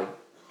Wood. I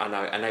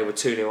know, and they were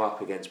 2-0 up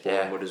against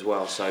Boreham Wood as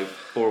well, so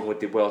Boreham Wood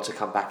did well to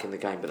come back in the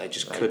game, but they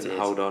just couldn't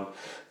hold on.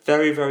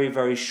 Very, very,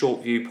 very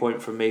short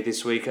viewpoint from me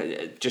this week,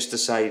 just to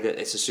say that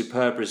it's a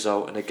superb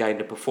result, and again,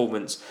 the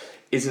performance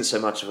isn't so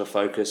much of a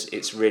focus,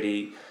 it's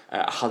really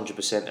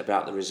 100%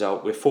 about the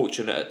result. We're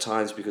fortunate at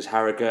times because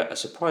Harrogate, a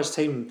surprise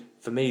team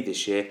for me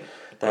this year,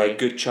 they had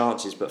good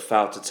chances but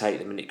failed to take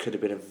them, and it could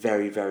have been a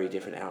very, very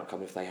different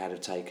outcome if they had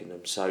have taken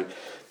them. So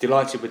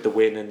delighted with the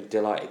win and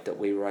delighted that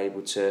we were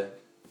able to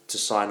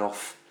sign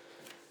off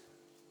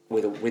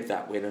with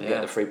that win and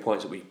get the 3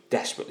 points that we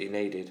desperately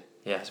needed.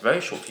 Yeah, it's very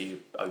short for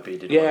you, OB,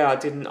 didn't Yeah,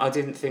 I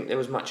didn't think there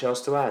was much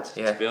else to add,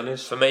 Yeah. to be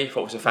honest. For me, I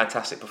thought it was a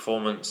fantastic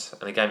performance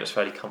and a game that's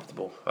fairly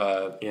comfortable.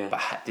 But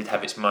did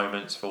have its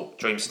moments. For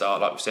dream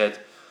start, like we said,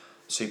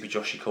 Super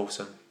Joshy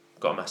Coulson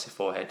got a massive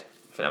forehead.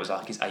 I think that was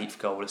like his 8th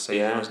goal of the season.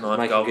 Yeah, His 9th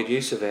making goal. good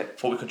use of it.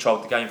 Thought we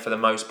controlled the game for the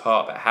most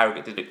part, but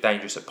Harrogate did look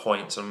dangerous at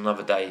points. On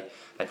another day,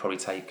 they'd probably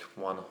take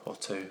 1 or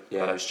 2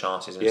 of those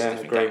chances. And it's a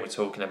different game we're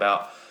talking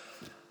about.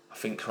 I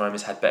think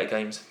Cromer's had better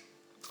games,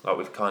 like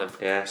we've kind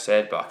of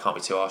said, but I can't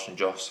be too harsh on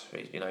Joss.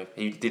 You know,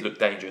 he did look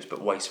dangerous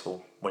but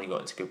wasteful when he got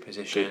into good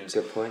positions.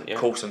 Good point, yeah.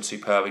 Coulson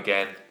superb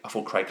again. I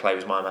thought Craig Clay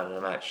was my man of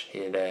the match.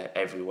 Here, there,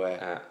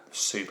 everywhere.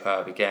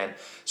 Superb again.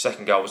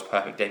 Second goal was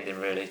perfect ending,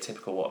 really.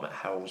 Typical what Matt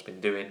Harrold's been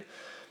doing.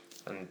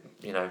 And,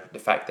 you know, the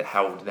fact that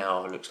Harold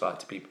now looks like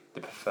to be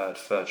the preferred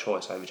third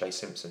choice over Jay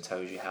Simpson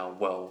tells you how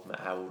well Matt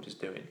Harold is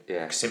doing.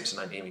 Yeah. Because Simpson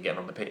ain't even getting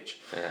on the pitch.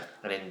 Yeah.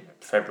 And in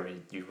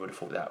February, you would have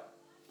thought that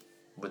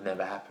would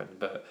never happen.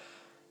 But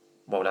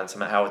well done to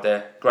Matt Howard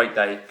there. Great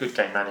day, good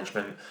game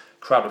management.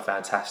 Crowd were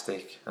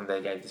fantastic, and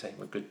they gave the team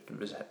a good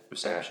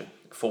reception.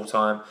 Full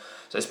time.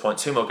 So at this point,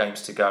 2 more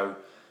games to go.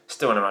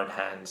 Still in our own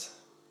hands.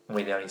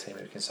 We're the only team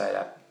who can say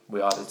that.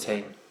 We are the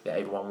team that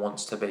everyone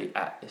wants to be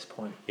at this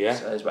point. Yeah,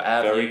 so those were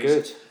our very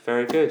views.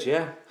 good.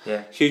 Yeah.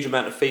 Yeah. Huge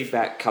amount of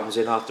feedback comes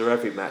in after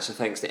every match, so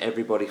thanks to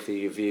everybody for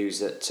your views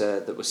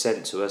that were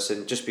sent to us.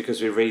 And just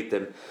because we read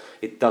them,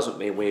 it doesn't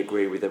mean we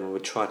agree with them, and we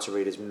try to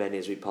read as many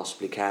as we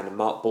possibly can. And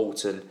Mark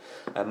Bolton,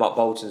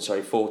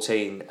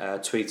 14,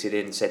 tweeted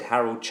in and said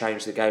Harold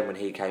changed the game when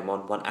he came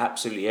on, won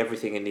absolutely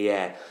everything in the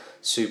air.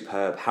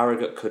 Superb.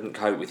 Harrogate couldn't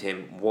cope with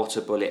him. What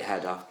a bullet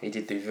header. He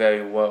did do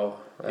very well,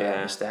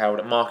 Mr.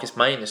 Harold. Marcus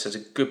Main, this is a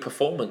good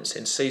performance.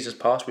 In seasons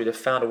past, we'd have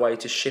found a way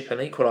to ship an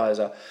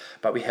equaliser,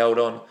 but we held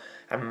on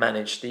and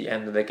managed the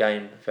end of the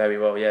game very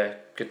well. Yeah,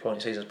 good point.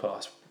 In seasons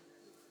past,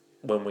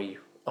 when we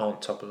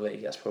aren't top of the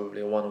league, that's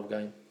probably a 1-1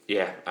 game.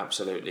 Yeah,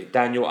 absolutely.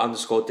 Daniel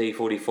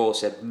 _D44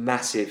 said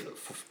massive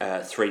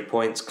 3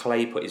 points.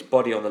 Clay put his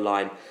body on the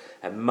line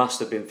and must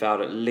have been fouled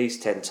at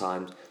least 10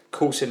 times.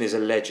 Coulson is a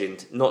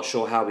legend. Not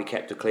sure how we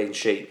kept a clean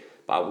sheet,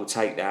 but I will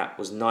take that.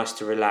 Was nice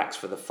to relax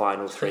for the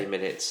final 3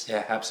 minutes.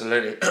 Yeah,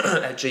 absolutely.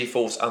 At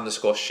GForce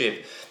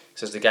 _Shiv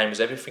says the game was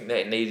everything that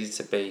it needed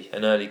to be.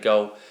 An early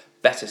goal,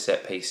 better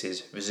set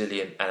pieces,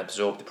 resilient, and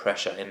absorbed the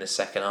pressure in the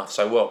second half.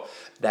 So, well,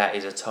 that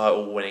is a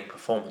title-winning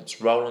performance.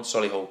 Roll on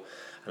Solihull,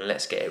 and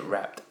let's get it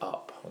wrapped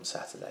up on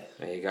Saturday.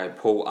 There you go.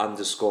 Paul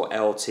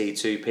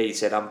 _LT2P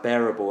said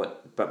unbearable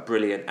but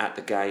brilliant at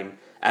the game.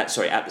 At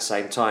the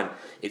same time,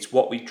 it's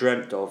what we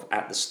dreamt of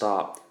at the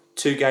start.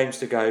 2 games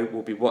to go.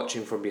 We'll be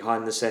watching from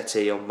behind the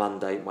settee on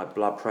Monday. My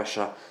blood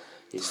pressure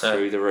is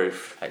through the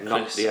roof.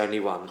 Not the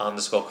only one.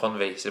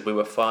 _Convey said we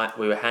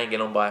were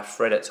hanging on by a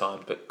thread at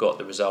times, but got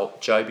the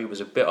result. Joby was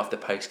a bit off the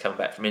pace coming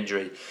back from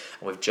injury,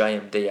 and with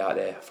JMD out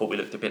there, I thought we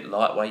looked a bit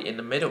lightweight in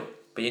the middle.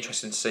 Be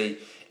interesting to see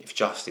if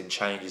Justin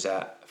changes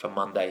out for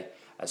Monday,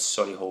 as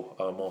Solihull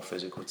are a more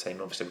physical team.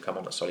 Obviously, we'll come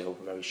on to Solihull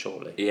very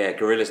shortly. Yeah,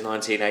 Gorillas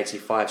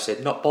 1985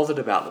 said, not bothered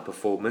about the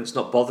performance,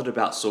 not bothered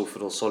about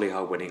Salford or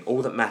Solihull winning.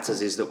 All that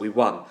matters is that we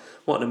won.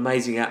 What an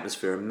amazing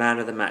atmosphere. And man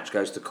of the match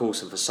goes to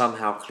Coulson for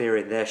somehow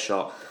clearing their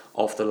shot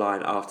off the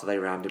line after they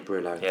rounded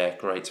Brillo. Yeah,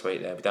 great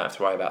tweet there. We don't have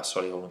to worry about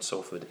Solihull and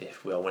Salford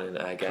if we are winning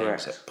our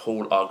games. Correct.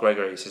 Paul R.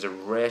 Gregory says a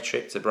rare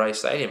trip to Bray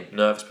Stadium.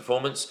 Nervous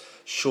performance,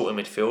 short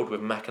in midfield with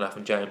McAnuff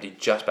and JMD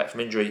just back from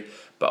injury,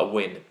 but a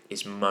win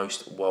is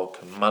most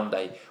welcome.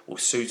 Monday will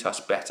suit us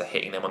better,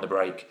 hitting them on the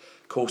break.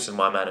 Coulson,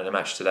 my man in the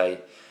match today,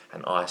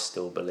 and I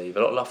still believe.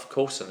 A lot of love for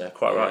Coulson there,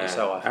 quite rightly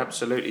so, I think.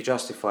 Absolutely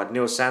justified.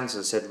 Neil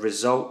Sanson said,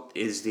 result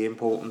is the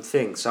important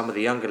thing. Some of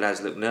the younger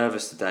lads look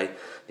nervous today.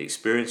 The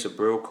experience of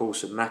Brill,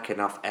 Coulson,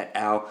 McAnuff et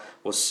al.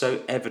 Was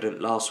so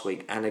evident last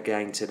week and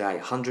again today.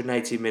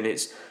 180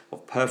 minutes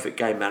of perfect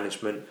game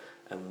management,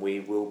 and we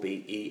will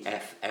be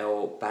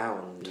EFL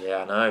bound.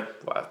 Yeah, I know.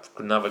 Well,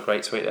 another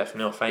great tweet there from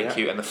Neil. Thank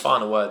you. And the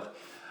final word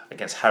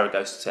against Harrogate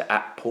goes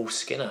to @Paul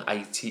Skinner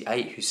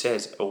 88, who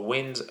says a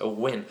win's a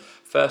win.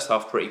 First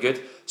half pretty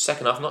good,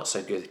 second half not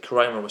so good.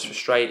 Kramer was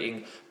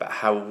frustrating, but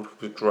Harold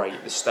was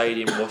great. The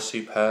stadium was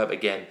superb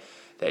again.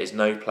 There is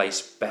no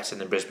place better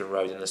than Brisbane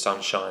Road in the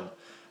sunshine,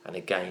 and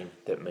a game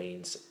that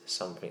means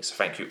something. So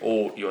thank you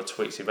all your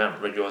tweets. If you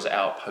haven't read yours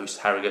out post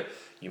Harrogate,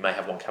 you may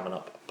have one coming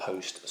up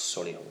post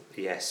Solihull.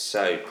 Yes,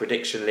 so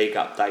prediction league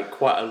update.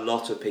 Quite a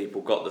lot of people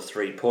got the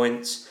 3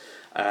 points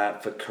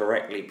for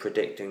correctly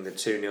predicting the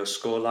 2-0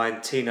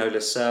 scoreline. Tino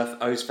LeSurf,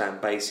 Ozfan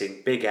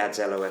Basing, Big Ads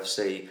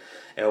LOFC,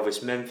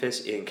 Elvis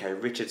Memphis, Ian K.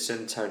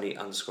 Richardson, Tony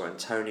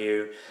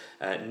 _Antonio,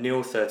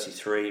 Neil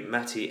 33,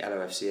 Matty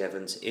LOFC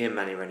Evans, Ian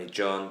Manny Rennie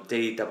John,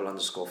 D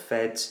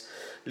 _Feds,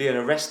 Leon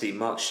Aresti,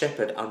 Mark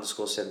Shepherd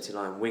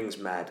 _79, Wings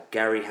Mad,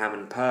 Gary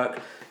Hammond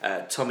Perk,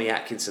 Tommy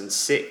Atkinson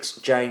 6,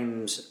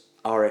 James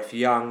RF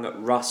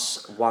Young,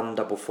 Russ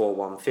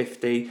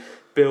 144150,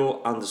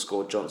 Bill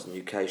 _Johnson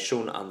UK,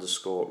 Sean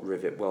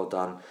 _Rivet. Well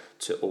done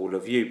to all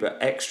of you. But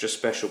extra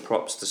special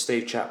props to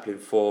Steve Chaplin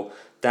 4,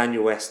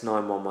 Daniel S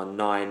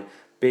 9119,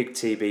 Big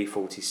TB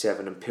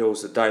 47, and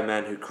Pills the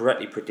Doman, who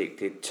correctly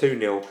predicted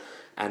 2-0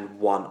 and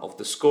one of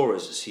the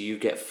scorers. So you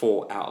get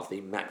 4 out of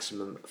the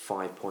maximum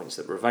 5 points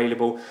that were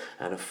available,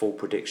 and a full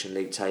prediction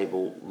league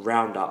table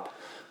roundup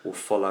will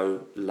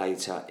follow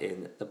later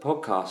in the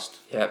podcast.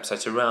 Yep, so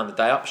to round the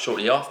day up,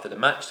 shortly after the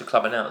match, the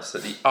club announced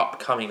that the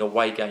upcoming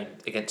away game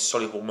against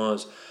Solihull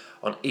Moors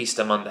on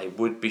Easter Monday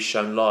would be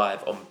shown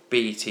live on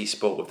BT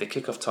Sport, with the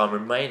kick-off time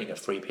remaining at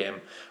 3 p.m,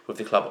 with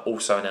the club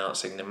also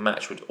announcing the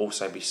match would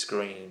also be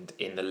screened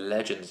in the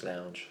Legends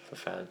Lounge for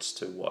fans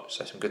to watch.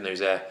 So some good news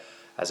there,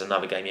 as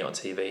another game yet on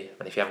TV.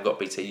 And if you haven't got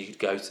BT, you could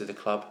go to the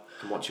club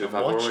and watch it with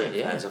other Orient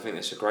fans. I think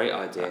that's a great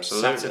idea.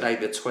 Absolutely. Saturday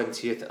the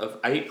 20th of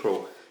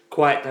April.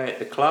 Quiet day at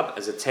the club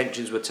as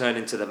attentions were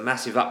turning to the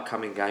massive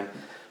upcoming game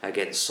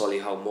against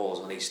Solihull Moors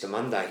on Easter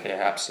Monday.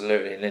 Yeah,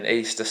 absolutely. And then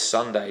Easter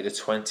Sunday, the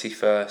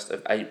 21st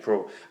of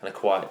April, and a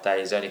quiet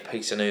day. The only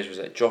piece of news was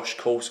that Josh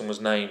Coulson was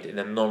named in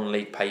the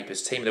non-league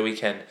papers Team of the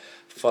Weekend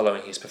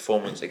following his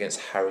performance against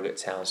Harrogate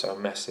Town. So a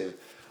massive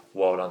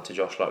well done to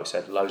Josh. Like we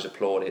said, loads of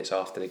plaudits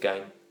after the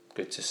game.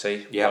 Good to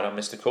see. Yep. Well done,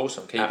 Mr.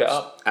 Coulson. Keep it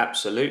up.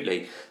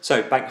 Absolutely.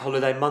 So, Bank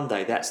Holiday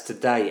Monday, that's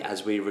today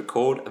as we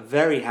record. A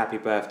very happy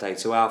birthday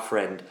to our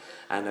friend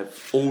and an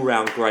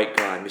all-round great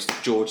guy, Mr.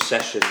 George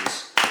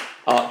Sessions,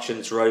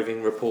 Archant's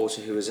roving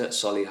reporter who was at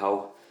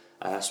Solihull,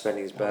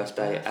 spending his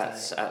birthday at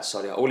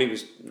Solihull. All he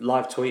was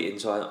live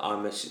tweeting, so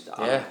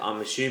I'm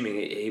assuming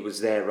he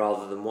was there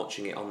rather than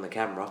watching it on the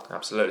camera.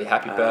 Absolutely.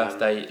 Happy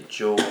birthday,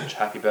 George.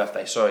 Happy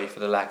birthday. Sorry for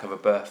the lack of a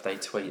birthday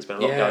tweet. There's been a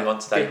lot going on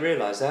today. Didn't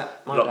realise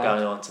that. A lot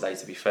going on today,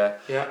 to be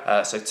fair.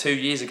 Yeah. So 2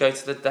 years ago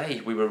to the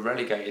day, we were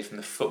relegated from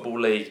the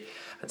Football League,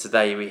 and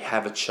today we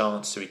have a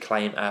chance to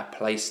reclaim our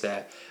place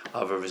there.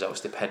 Other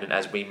results dependent,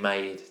 as we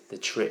made the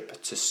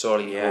trip to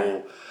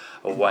Solihull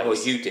away. Well,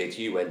 you did.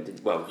 You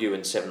went. Well, you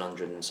and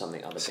 700 and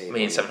something other people.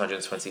 Me and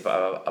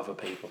 725 other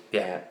people.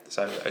 Yeah.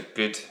 So a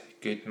good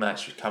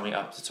match coming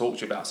up to talk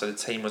to you about. So the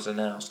team was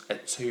announced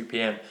at 2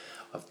 p.m.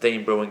 of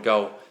Dean Brew in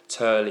goal,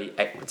 Turley,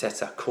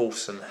 Ekpateta,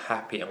 Coulson,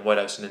 Happy and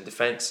Weddowson in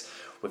defence,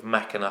 with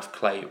McAnuff,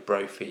 Clay,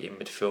 Brophy in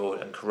midfield,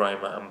 and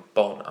Karoma and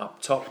Bon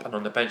up top. And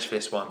on the bench for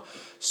this one,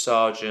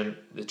 Sargent,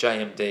 the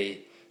JMD,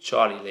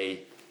 Charlie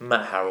Lee,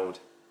 Matt Harold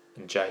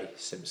and Jay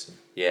Simpson.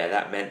 Yeah,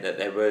 that meant that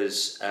there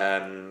was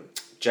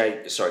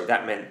James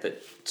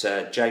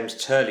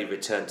Turley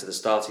returned to the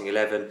starting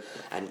 11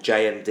 and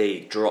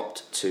JMD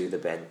dropped to the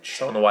bench.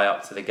 So on the way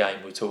up to the game,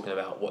 we were talking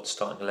about what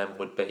starting 11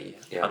 would be,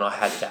 and I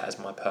had that as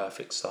my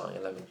perfect starting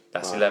 11.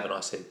 That's 11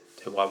 I said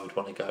who I would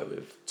want to go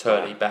with.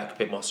 Turley back, a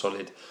bit more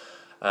solid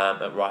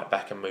at right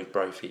back, and move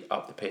Brophy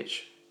up the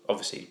pitch.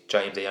 Obviously,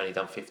 JMD only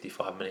done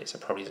 55 minutes, so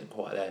probably isn't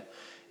quite there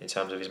in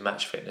terms of his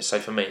match fitness. So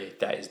for me,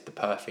 that is the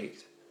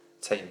perfect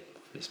team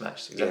for this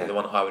match. Exactly the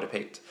one I would have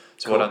picked.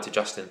 So well done to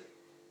Justin.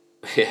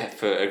 Yeah,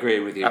 for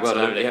agreeing with you.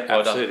 Absolutely. Well done.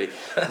 Absolutely.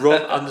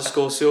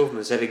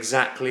 Rob_Silverman said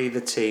exactly the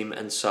team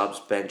and subs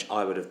bench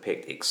I would have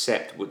picked,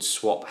 except would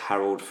swap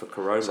Harold for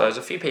Karoma. So there's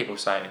a few people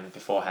saying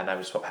beforehand they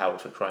would swap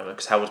Harold for Karoma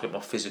because Harold's a bit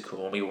more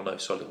physical, and we all know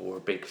Solihull were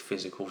a big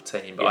physical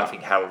team, but I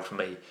think Harold, for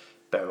me,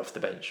 better off the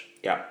bench.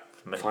 Yeah,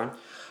 for me. Fine.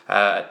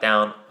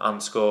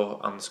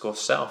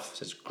 Down__South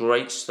says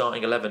great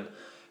starting 11,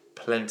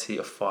 plenty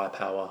of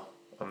firepower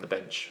on the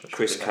bench.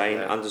 Chris Kane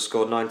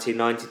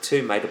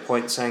 _1992 made a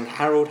point saying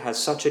Harold has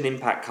had such an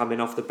impact coming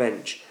off the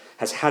bench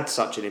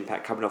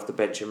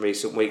in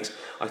recent weeks.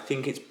 I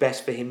think it's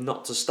best for him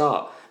not to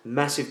start.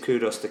 Massive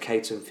kudos to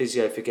Caton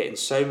Physio for getting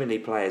so many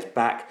players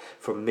back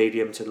from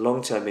medium to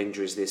long-term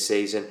injuries this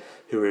season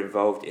who were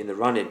involved in the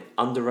running.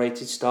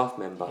 Underrated staff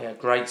member. Yeah,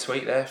 great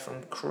tweet there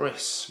from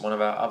Chris, one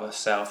of our other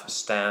South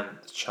Stand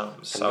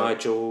chums. And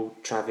Nigel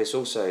Travis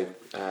also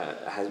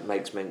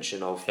makes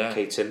mention of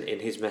Keaton in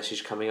his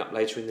message coming up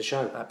later in the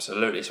show.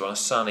 Absolutely. So on a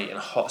sunny and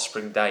hot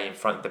spring day in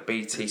front of the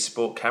BT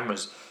Sport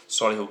cameras,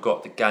 Solihull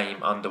got the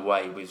game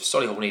underway, with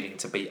Solihull needing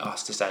to beat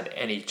us to stand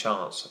any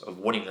chance of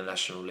winning the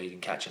National League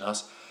and catching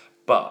us,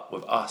 but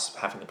with us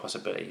having the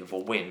possibility of a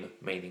win,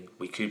 meaning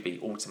we could be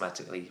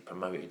automatically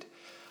promoted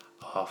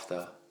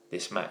after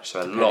this match.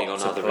 So a lot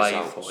to play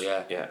for.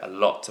 A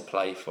lot to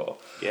play for.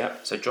 Yeah.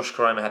 So Josh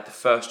Karoma had the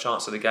first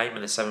chance of the game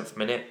in the 7th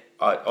minute.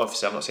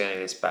 Obviously, I'm not seeing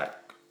any of this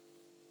back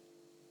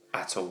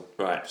at all.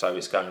 Right. So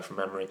it's going from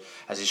memory,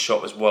 as his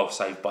shot was well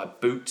saved by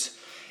Boot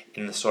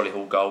in the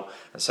Solihull goal,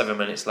 and 7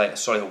 minutes later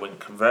Solihull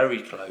went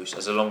very close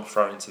as a long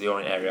throw into the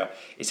Orient area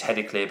is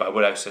headed clear by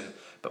Weddowson,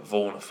 but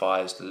Vaughan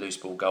fires the loose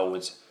ball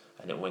goalwards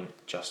and it went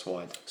just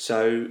wide.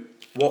 So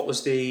what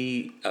was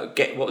the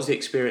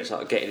experience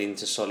like getting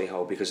into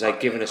Solihull, because they'd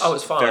given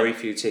us very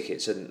few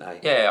tickets, hadn't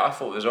they? Yeah, I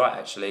thought it was right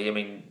actually. I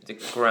mean, the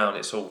ground,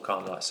 it's all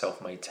kind of like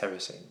self-made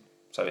terracing,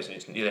 so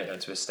you don't go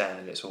into a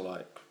stand, it's all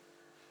like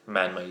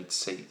man-made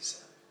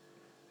seats.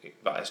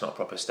 Like, it's not a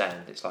proper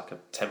stand, it's like a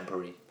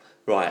temporary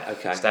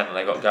stand that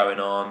they got going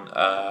on.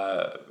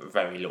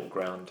 Very little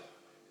ground,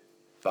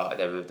 but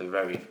they were the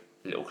very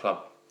little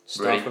club.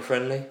 Staff were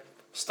friendly?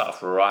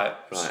 Staff were right.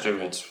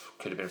 Stewards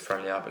could have been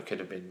friendlier, but could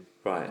have been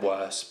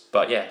worse.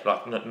 But yeah,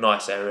 like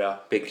nice area.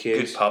 Big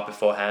queues. Good pub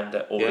beforehand.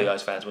 All of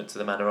those fans went to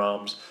the Man of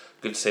Arms.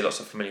 Good to see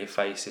lots of familiar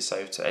faces.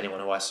 So to anyone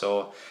who I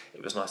saw,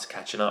 it was nice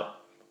catching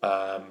up.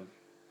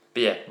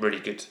 But yeah, really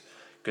good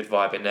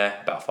vibe in there.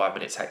 About a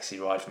 5-minute taxi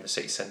ride from the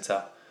city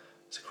centre.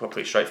 It's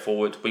pretty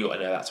straightforward. We got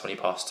in there about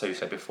 2:20,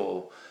 so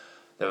before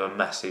there were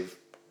massive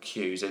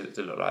queues. It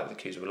looked like the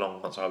queues were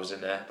long once I was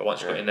in there. But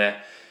once you got in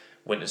there,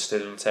 went and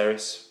stood on the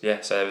terrace.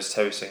 Yeah, so there was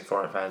terracing for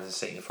Orient fans and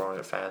seating for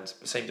Orient fans.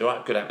 It seemed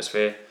alright, good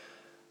atmosphere,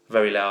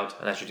 very loud,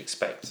 and as you'd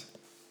expect,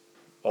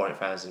 Orient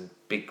fans in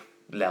big,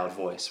 loud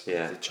voice.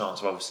 Yeah. The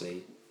chance of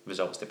obviously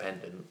results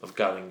dependent of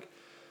going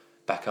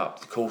back up.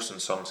 The Coulson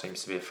song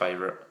seems to be a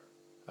favourite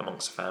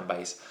amongst the fan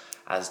base,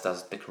 as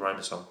does the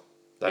Corona song.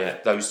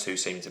 Those two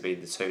seem to be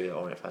the two that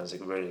Orient fans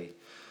are really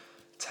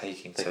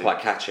taking to. They're quite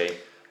catchy.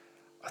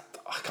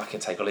 I can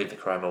take or leave the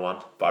Corona one,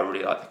 but I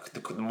really like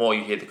the more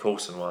you hear the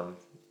Coulson one,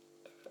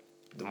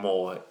 the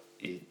more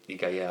you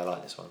go, yeah, I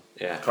like this one.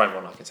 Yeah. The Corona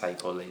one I can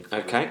take or leave.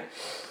 Okay.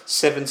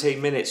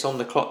 17 minutes on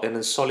the clock then,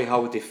 and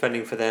Solihull were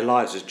defending for their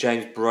lives as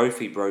James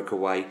Brophy broke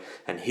away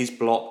and his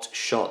blocked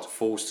shot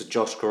falls to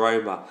Josh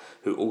Koroma,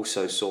 who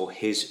also saw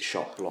his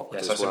shot blocked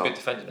as well. Some good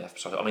defending there.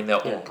 So, I mean, they're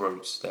all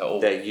brutes.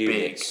 They're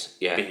units.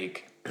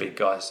 Big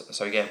guys.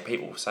 So again,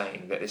 people were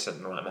saying that this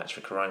isn't the right match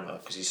for Koroma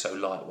because he's so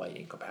lightweight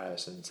in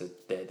comparison to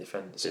their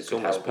defenders. It's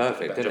almost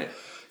perfect, isn't it?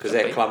 Because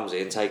they're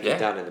clumsy and take it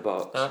down in the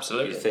box.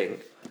 Absolutely. You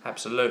think?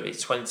 Absolutely.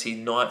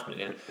 29th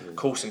minute,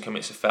 Coulson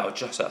commits a foul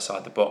just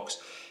outside the box,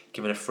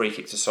 giving a free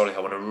kick to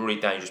Solihull in a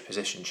really dangerous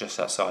position just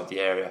outside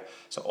the area.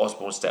 So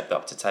Osborne stepped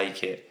up to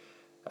take it,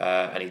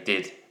 and he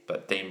did.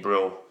 But Dean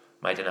Brill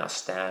made an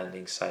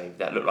outstanding save.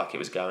 That looked like it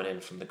was going in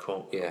from the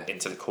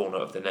into the corner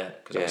of the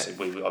net, because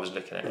obviously I was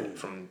looking at it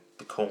from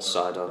the corner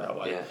side on that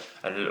way,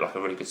 and it looked like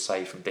a really good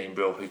save from Dean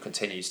Brill, who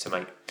continues to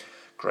make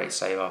great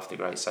save after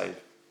great save.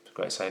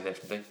 Great save there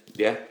from Dean.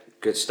 Yeah,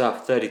 good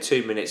stuff.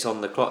 32 minutes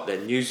on the clock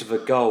then. News of a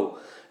goal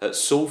at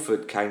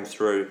Salford came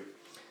through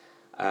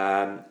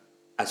as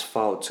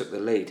Fylde took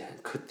the lead.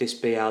 Could this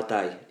be our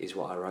day, is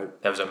what I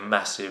wrote. There was a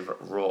massive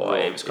roar.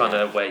 It was kind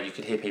of where you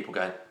could hear people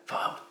going,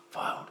 Fylde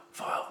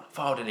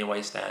in the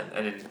away stand.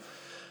 And then,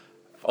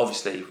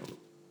 obviously,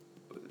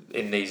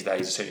 in these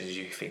days, as soon as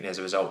you think there's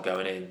a result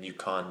going in,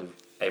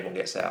 everyone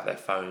gets out their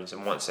phones.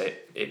 And once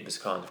it was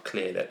kind of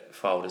clear that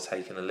Fylde had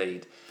taken the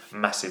lead,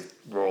 massive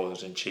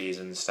roars and cheers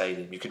in the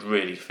stadium. You could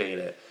really feel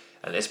it.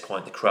 And at this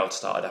point, the crowd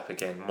started up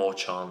again. More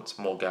chants,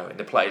 more going.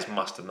 The players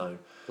must have known.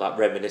 Like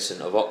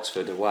reminiscent of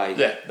Oxford away.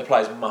 Yeah, the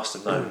players must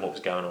have known what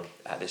was going on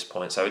at this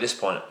point. So at this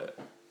point,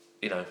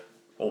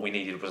 all we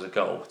needed was a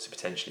goal to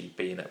potentially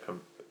be in that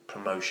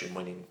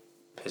promotion-winning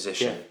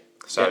position. Yeah.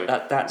 So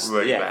that's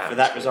really for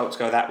that result to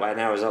go that way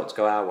and our result to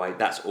go our way.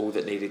 That's all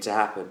that needed to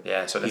happen.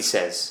 Yeah, so he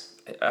says.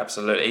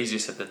 Absolutely, easier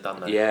said than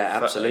done. Though. Yeah,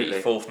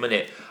 absolutely. 4th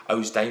minute,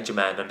 O's danger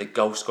man and the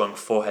goal-scoring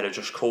foreheader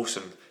Josh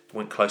Coulson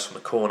went close from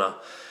the corner.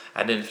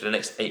 And then for the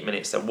next 8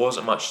 minutes, there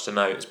wasn't much to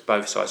note as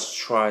both sides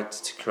tried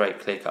to create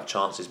clear-cut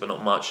chances, but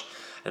not much.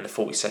 And the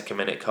 42nd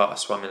minute, Carter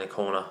swung in the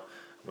corner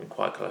and went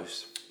quite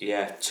close.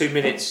 Yeah, 2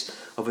 minutes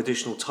of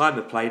additional time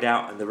had played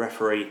out, and the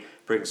referee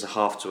brings the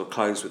half to a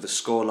close with the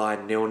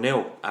scoreline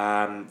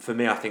 0-0. For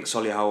me, I think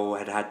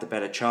Solihull had the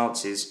better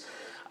chances.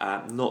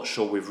 Not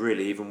sure we've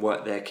really even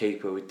worked their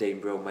keeper with Dean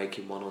Brill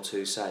making 1 or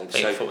 2 saves.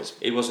 So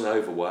it wasn't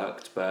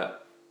overworked,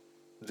 but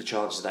the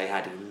chances they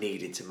had, he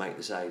needed to make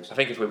the saves. I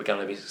think if we were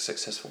going to be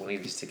successful, we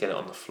needed to get it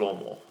on the floor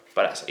more.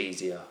 But that's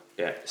easier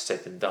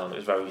said than done. It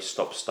was very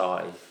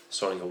stop-starty.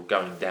 Solihull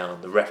going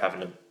down. The ref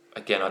having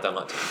again, I don't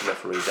like to put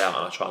referees out,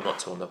 and I try not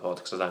to on the pod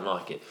because I don't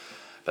like it.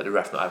 But the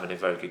ref not having a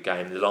very good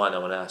game. The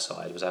lino on our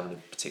side was having a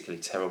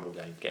particularly terrible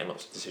game, getting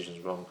lots of decisions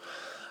wrong.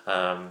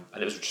 And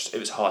it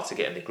was hard to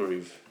get in the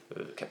groove.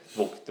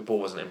 The ball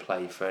wasn't in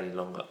play for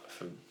long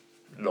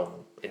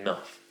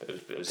enough.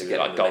 It was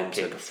like a goal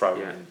kick, a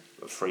throw in,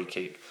 a free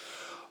kick,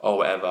 or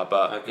whatever.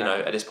 But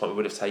at this point, we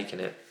would have taken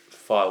it.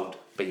 Fylde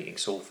beating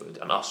Salford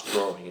and us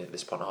drawing it at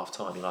this point at half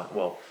time. You're like,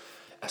 well,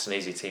 that's an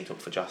easy team talk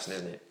for Justin,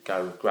 isn't it?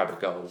 Go grab a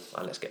goal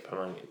and let's get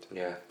promoted.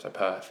 Yeah. So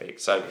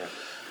perfect. So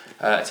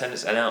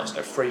attendance announced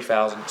at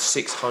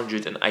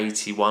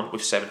 3,681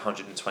 with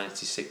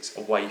 726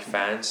 away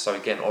fans. So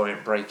again,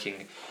 Orient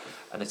breaking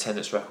an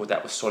attendance record.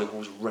 That was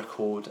Solihull's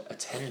record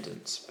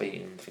attendance,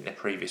 beating I think their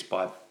previous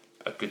by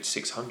a good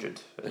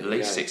 600, at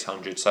least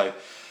 600. So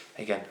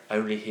again,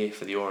 only here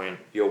for the Orient.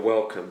 You're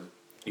welcome.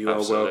 You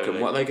are welcome.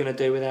 What are they going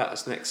to do without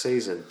us next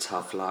season?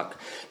 Tough luck.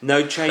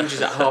 No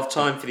changes at half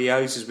time for the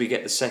O's as we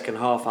get the second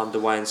half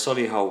underway, and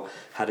Solihull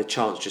had a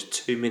chance just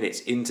 2 minutes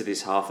into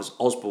this half as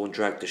Osborne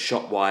dragged a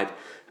shot wide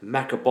and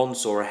Macabon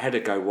saw a header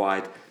go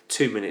wide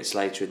 2 minutes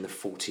later in the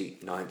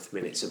 49th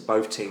minute. So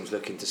both teams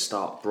looking to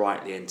start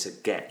brightly and to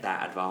get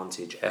that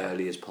advantage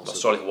early as possible.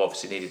 Well, Solihull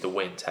obviously needed the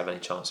win to have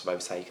any chance of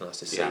overtaking us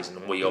this season,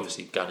 and we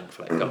obviously gunning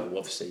for that goal,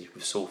 obviously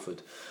with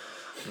Salford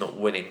not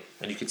winning,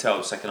 and you could tell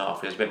the second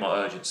half there was a bit more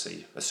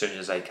urgency as soon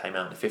as they came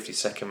out in the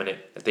 52nd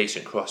minute. A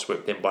decent cross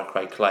whipped in by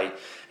Craig Clay,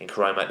 and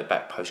Koroma at the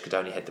back post could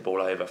only head the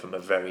ball over from a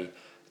very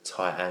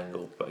tight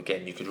angle. But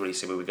again, you could really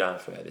see where we were going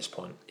for it at this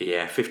point.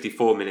 Yeah,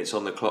 54 minutes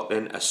on the clock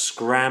then. A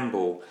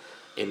scramble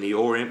in the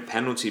Orient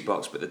penalty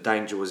box, but the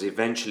danger was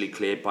eventually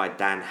cleared by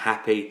Dan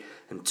Happy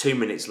And 2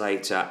 minutes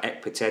later,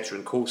 Ekpiteta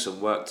and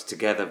Coulson worked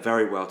together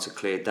very well to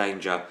clear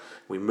danger.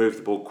 We moved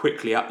the ball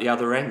quickly up the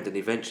other end and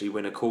eventually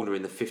win a corner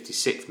in the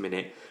 56th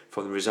minute.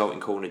 From the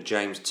resulting corner,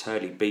 James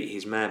Turley beat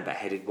his man but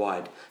headed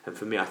wide. And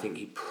for me, I think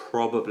he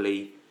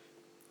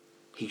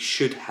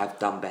should have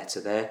done better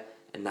there,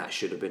 and that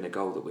should have been a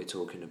goal that we're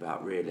talking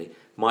about, really.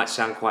 Might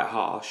sound quite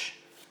harsh,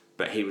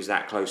 but he was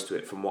that close to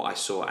it from what I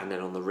saw. And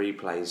then on the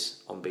replays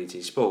on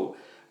BT Sport,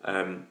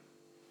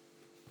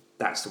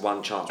 that's the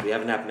one chance. We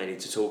haven't had many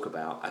to talk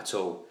about at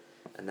all,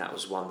 and that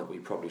was one that we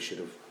probably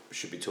should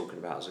be talking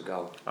about as a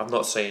goal. I'm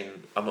not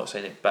seeing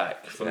it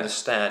back from the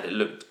stand. It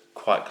looked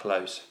quite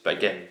close, but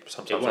again,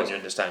 sometimes when you're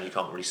in the stand, you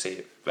can't really see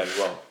it very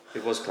well.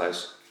 It was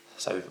close.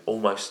 So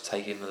almost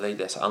taking the lead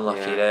there. So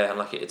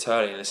unlucky to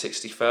Turley in the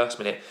 61st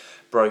minute.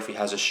 Brophy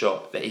has a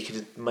shot that he could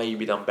have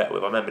maybe done better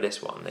with. I remember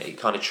this one. That he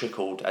kind of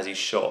trickled as he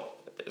shot.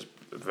 It was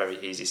a very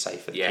easy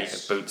save for the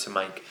keeper's boot to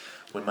make.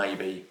 When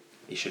maybe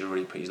he should have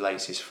really put his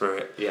laces through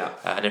it. Yeah.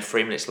 And then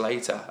 3 minutes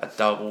later, a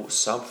double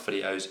sub for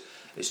the O's.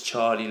 It's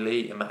Charlie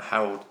Lee and Matt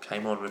Harold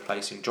came on,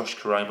 replacing Josh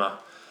Karoma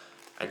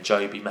and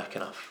Joby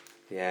McAnuff.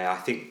 Yeah,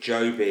 I think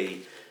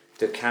Joby,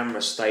 the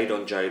camera stayed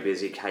on Joby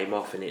as he came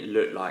off, and it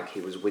looked like he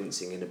was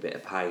wincing in a bit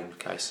of pain.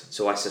 Okay.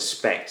 So I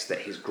suspect that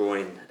his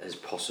groin has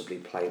possibly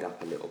played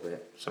up a little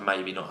bit. So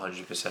maybe not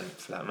 100%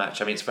 for that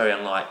match. I mean, it's very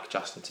unlike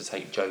Justin to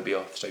take Joby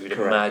off, so you'd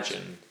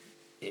imagine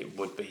it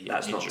would be.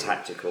 That's not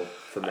tactical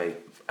for me.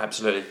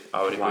 Absolutely,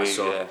 I would agree.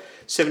 Yeah.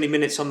 70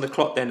 minutes on the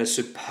clock then, a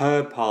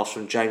superb pass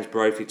from James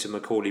Brophy to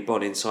Macaulay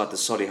Bonne inside the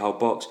Solihull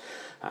box,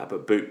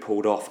 but Boot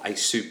pulled off a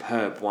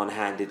superb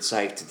one-handed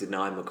save to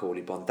deny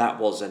Macaulay Bonne. That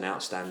was an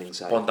outstanding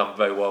save. Bonne done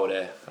very well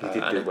there,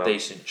 and a well.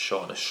 decent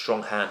shot and a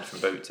strong hand from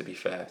Boot, to be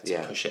fair,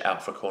 to push it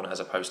out for a corner as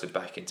opposed to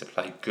back into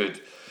play.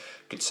 Good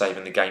save,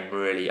 and the game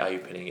really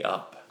opening it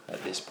up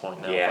at this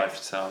point now.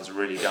 Both sides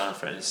really going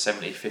for it in the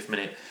 75th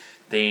minute.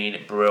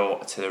 Dean Brill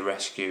to the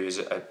rescue as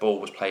a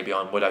ball was played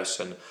behind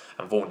Widdowson,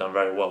 and Vaughan done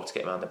very well to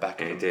get him around the back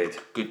of him. He did.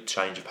 Good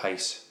change of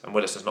pace, and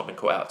Widdowson's not been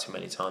caught out too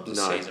many times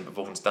this season, but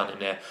Vaughan's done him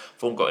there.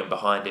 Vaughan got him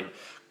behind him,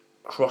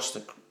 crossed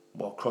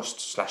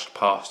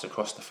passed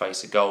across the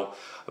face of goal.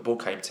 The ball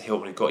came to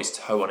Hilton, who got his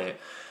toe on it,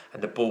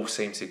 and the ball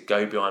seemed to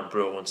go behind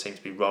Brill and seemed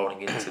to be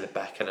rolling into the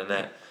back of the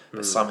net,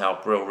 but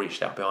somehow Brill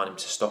reached out behind him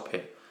to stop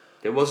it.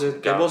 There was a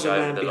man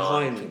behind the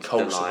line.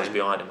 Coulson was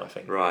behind him, I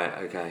think. Right,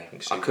 okay.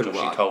 I couldn't.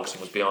 Coulson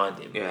was behind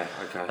him. Yeah,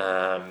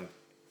 okay.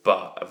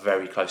 But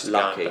very close to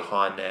going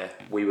behind there.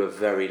 We were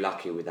very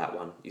lucky with that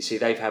one. You see,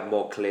 they've had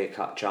more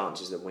clear-cut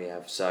chances than we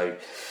have, so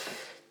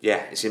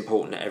yeah, it's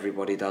important that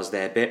everybody does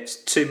their bits.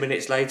 2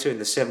 minutes later, in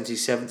the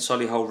 77th,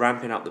 Solihull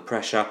ramping up the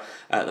pressure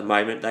at the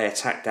moment. They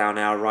attacked down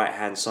our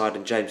right-hand side,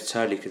 and James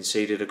Turley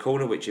conceded a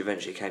corner, which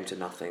eventually came to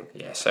nothing.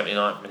 Yeah,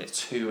 79th minute,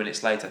 2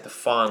 minutes later, the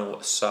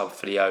final sub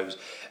for the O's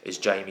is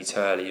Jamie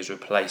Turley, is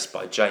replaced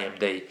by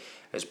JMD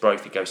as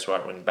Brophy goes to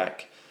right wing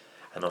back.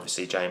 And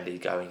obviously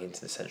JMD going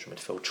into the central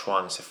midfield,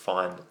 trying to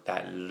find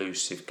that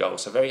elusive goal.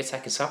 So very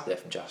attacking sub there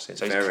from Justin.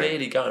 So he's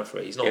clearly going for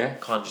it. He's not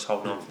kind of just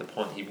holding on for the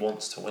point. He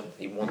wants to win.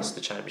 He wants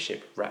the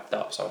championship wrapped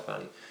up. So I can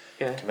only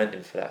commend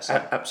him for that.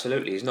 So.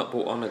 Absolutely. He's not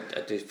brought on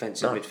a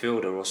defensive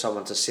midfielder or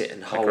someone to sit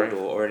and hold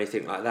or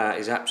anything like that.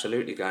 He's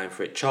absolutely going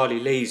for it. Charlie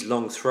Lee's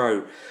long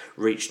throw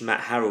reached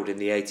Matt Harold in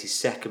the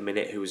 82nd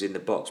minute, who was in the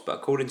box. But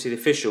according to the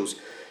officials,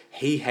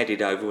 he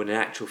headed over when in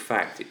actual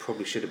fact it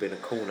probably should have been a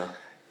corner.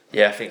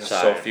 Yeah, I think I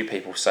saw a few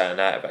people saying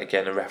that, but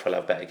again, the ref will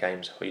have better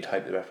games. Or you'd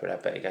hope the ref would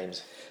have better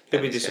games.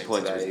 He'll be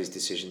disappointed with his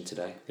decision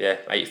today. Yeah,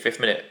 85th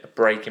minute, a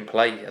break in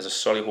play as a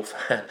Solihull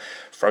fan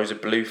throws a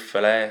blue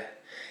flare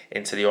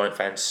into the Orient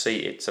fan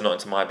seated, so not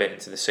into my bit,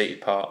 into the seated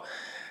part,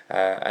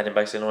 and then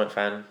basically an Orient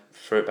fan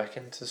threw it back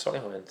into the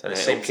Solihull end. And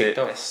it all kicked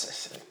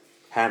off.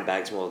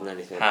 Handbags more than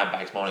anything.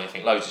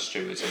 Loads of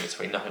stewards in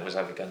between. Nothing was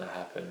ever going to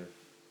happen.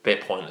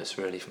 Bit pointless,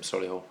 really, from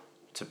Solihull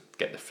to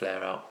get the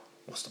flare out.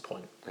 What's the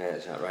point? Yeah,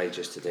 it's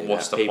outrageous to do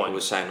What's that. The People point?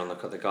 were saying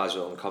the guys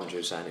were on commentary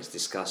were saying it's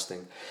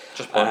disgusting.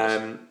 Just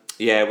pointless.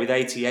 With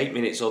 88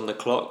 minutes on the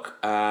clock,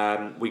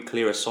 we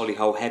clear a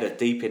Solihull header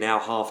deep in our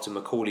half to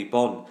Macaulay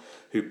Bonne,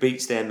 who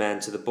beats their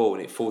man to the ball,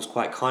 and it falls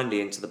quite kindly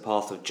into the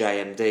path of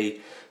JMD,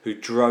 who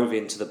drove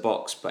into the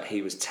box, but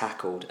he was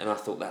tackled. And I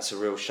thought that's a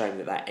real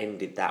shame that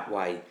ended that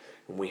way.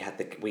 And we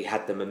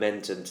had the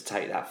momentum to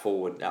take that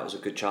forward. That was a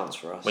good chance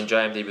for us. When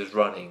JMD was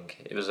running,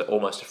 it was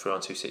almost a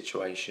 3-on-2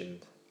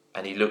 situation.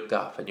 And he looked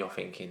up, and you're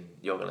thinking,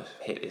 you're going to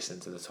hit this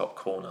into the top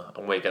corner,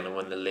 and we're going to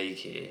win the league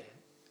here.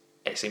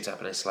 It seemed to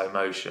happen in slow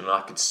motion, and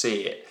I could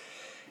see it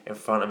in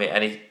front of me.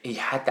 And he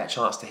had that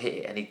chance to hit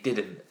it, and he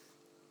didn't.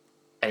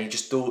 And he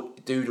just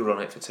doodled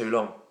on it for too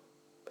long,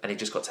 and he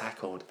just got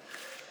tackled.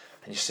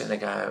 And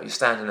you're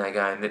standing there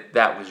going,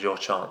 that was your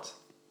chance.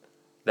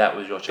 That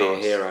was your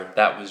chance. Be a hero.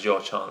 That was your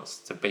chance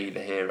to be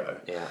the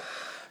hero. Yeah.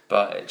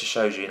 But it just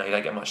shows you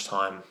don't get much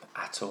time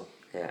at all.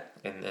 Yeah.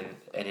 In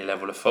any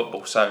level of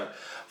football. So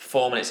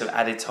 4 minutes of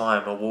added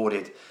time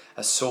awarded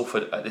as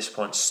Salford at this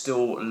point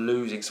still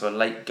losing, so a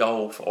late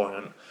goal for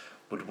Orient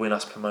would win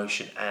us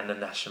promotion and the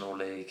National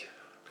League.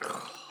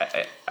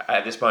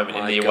 At this moment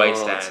in the away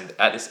stand,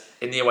 at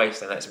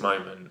this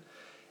moment,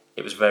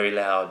 it was very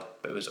loud,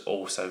 but it was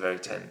also very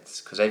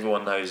tense because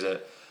everyone knows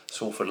that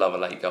Salford love a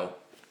late goal.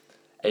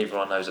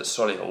 Everyone knows that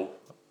Solihull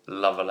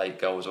love a late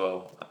goal as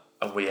well,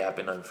 and we have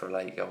been known for a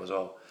late goal as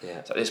well.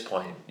 Yeah. So at this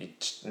point,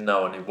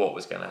 no one knew what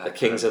was going to happen. The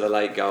kings of the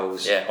late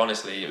goals. Yeah,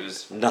 honestly, it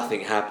was...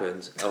 Nothing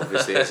happened,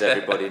 obviously, as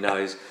everybody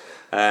knows.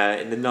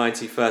 In the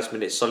 91st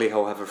minute,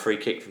 Solihull have a free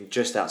kick from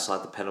just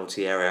outside the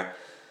penalty area,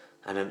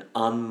 and an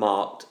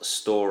unmarked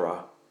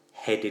Storer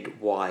headed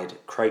wide.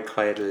 Craig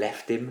Clay had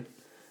left him,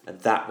 and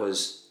that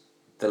was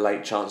the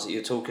late chance that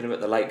you're talking about,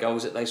 the late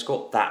goals that they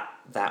scored.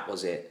 That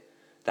was it.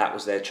 That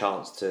was their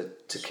chance to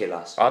kill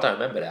us. I don't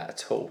remember that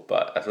at all,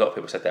 but a lot of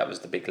people said that was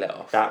the big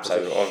let-off. That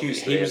was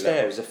he was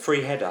there. It was a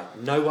free header.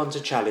 No one to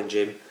challenge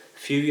him. A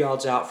few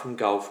yards out from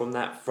goal from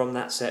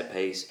that set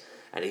piece,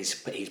 and he's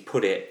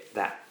put it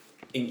that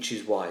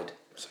inches wide.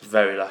 It's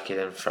very lucky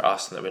then for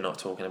us that we're not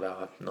talking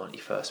about a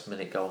 91st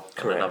minute goal.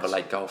 Correct. And another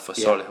late goal for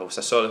Solihull.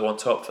 So Solihull on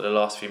top for the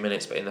last few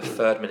minutes, but in the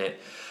third minute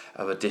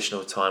of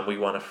additional time, we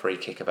won a free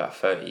kick about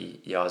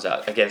 30 yards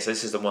out. Again, so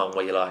this is the one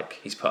where you're like,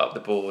 he's put up the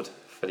board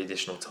for the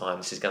additional time.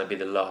 This is going to be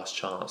the last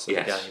chance of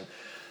the game.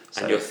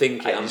 So, and you're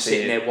thinking, I'm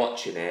sitting there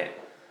watching it,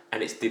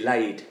 and it's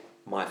delayed.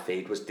 My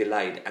feed was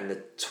delayed, and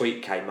the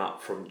tweet came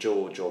up from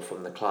George or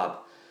from the club.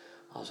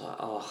 I was like,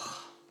 oh.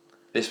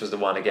 This was the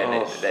one again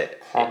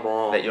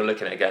that you're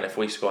looking at again. If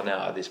we score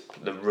now,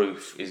 the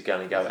roof is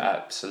going to go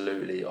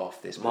absolutely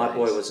off this place. My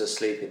boy was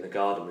asleep in the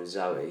garden with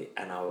Zoe,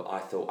 and I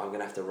thought, I'm going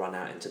to have to run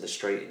out into the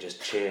street and just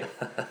cheer.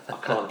 I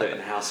can't do it in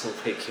the house and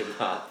wake him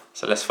up.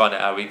 So let's find out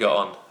how we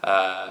got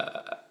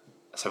on.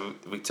 So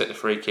we took the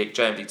free kick.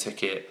 JMD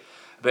took it.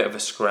 A bit of a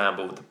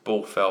scramble. The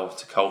ball fell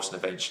to Coulson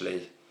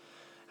eventually,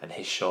 and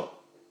his shot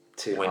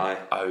went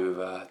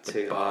over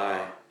the bar.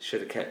 High.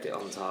 Should have kept it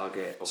on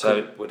target.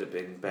 Or would have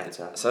been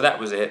better. So that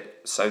was it.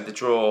 So the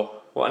draw.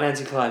 What an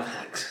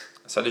anticlimax.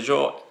 So the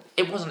draw.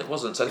 It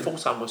wasn't. So the full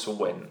time whistle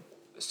went.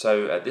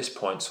 So at this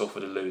point,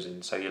 Salford are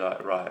losing. So you're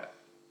like, right,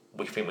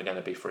 we think we're going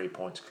to be 3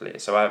 points clear.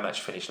 So our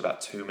match finished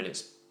about 2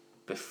 minutes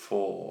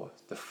before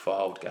the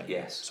Fylde game.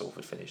 Yes.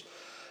 Salford finished.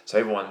 So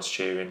everyone's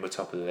cheering. We're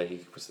top of the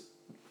league,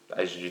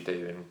 as you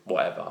do, and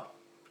whatever,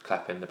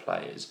 clapping the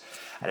players,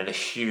 and then a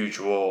huge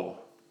roar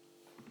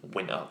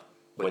went up.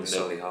 When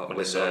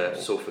the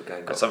Salford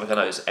game got something I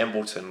noticed,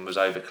 Embleton was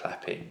over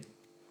clapping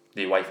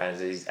the away fans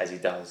as he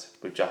does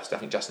with Justin. I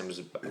think Justin was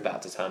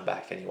about to turn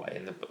back anyway,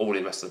 and all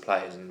the rest of the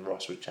players and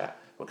Ross were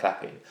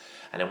clapping.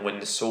 And then when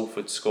the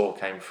Salford score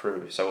came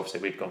through, so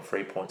obviously we'd gone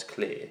 3 points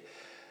clear,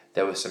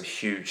 there were some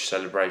huge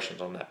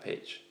celebrations on that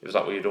pitch. It was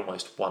like we had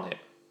almost won it.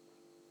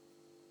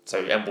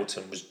 So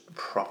Embleton was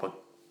proper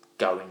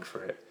going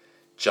for it,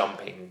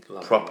 jumping,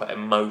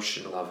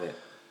 emotional. Love it.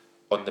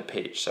 On the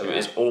pitch, so it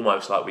was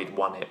almost like we'd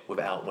won it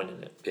without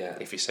winning it. Yeah,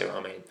 if you see what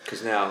I mean.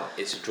 Because now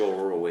it's a draw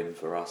or a win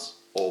for us,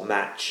 or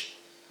match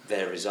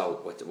their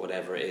result,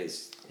 whatever it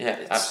is.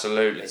 Yeah,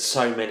 absolutely.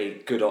 So many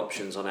good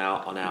options on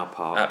our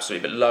part.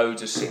 Absolutely, but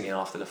loads of singing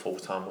after the full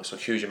time whistle.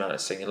 A huge amount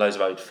of singing. Loads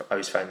of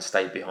O's fans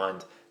stayed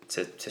behind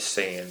to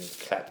sing and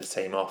clap the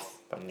team off,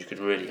 and you could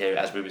really hear it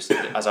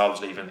as I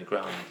was leaving the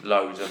ground.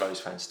 Loads of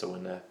O's fans still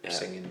in there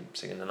singing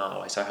the night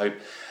away. So I hope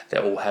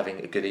they're all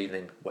having a good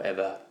evening,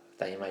 whatever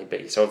they may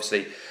be. So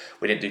obviously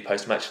we didn't do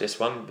post-match this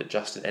one, but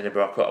Justin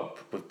Edinburgh caught up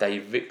with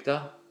Dave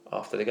Victor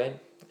after the game,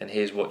 and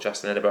here's what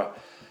Justin Edinburgh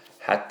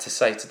had to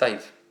say to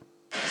Dave.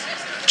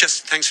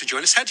 Just thanks for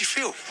joining us. How do you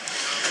feel?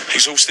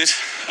 Exhausted.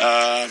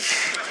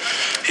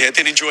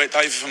 Didn't enjoy it,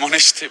 Dave, if I'm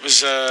honest. It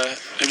was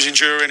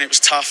enduring, it was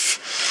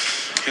tough.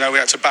 You know, we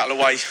had to battle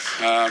away,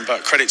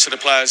 but credit to the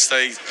players.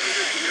 They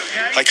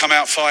come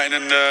out fighting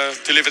and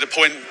deliver the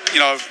point, you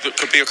know, that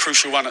could be a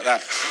crucial one at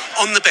that.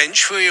 On the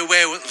bench, were you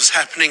aware what was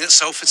happening at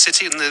Salford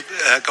City and the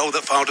goal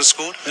that Fylde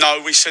scored?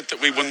 No, we said that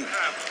we would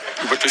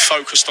be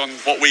focused on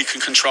what we can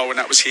control, and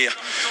that was here.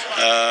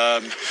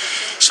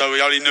 So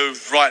we only knew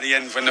right at the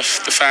end when the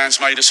fans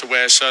made us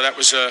aware. So that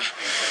was a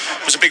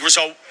big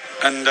result,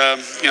 and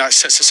it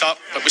sets us up.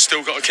 But we've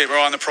still got to keep our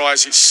eye on the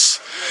prize. It's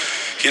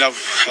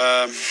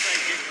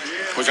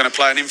we're going to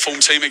play an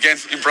informed team again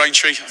in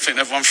Braintree. I think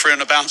they've won 3 on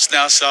the bounce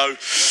now. So,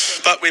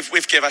 but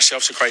we've given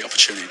ourselves a great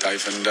opportunity,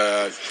 Dave, and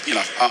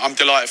I'm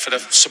delighted for the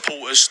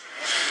supporters,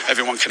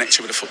 everyone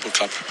connected with the football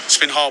club. It's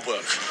been hard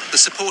work. The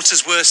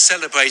supporters were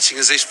celebrating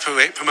as if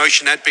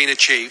promotion had been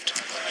achieved.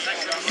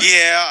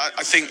 Yeah,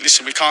 I think,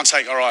 listen, we can't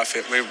take our eye off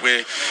it. We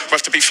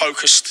have to be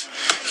focused.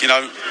 You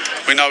know,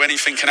 we know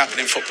anything can happen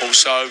in football.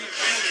 So,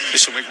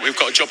 listen, we've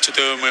got a job to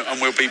do,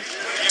 and we'll be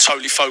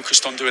totally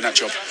focused on doing that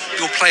job.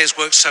 Your players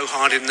worked so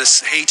hard in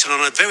this heat and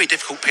on a very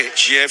difficult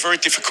pitch. Yeah, very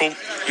difficult.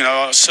 You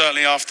know,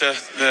 certainly after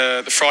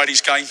the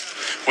Friday's game,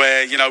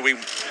 where, you know,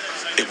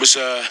 it was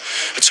a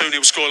 2-0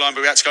 scoreline,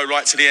 but we had to go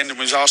right to the end and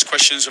we was asked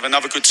questions of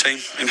another good team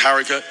in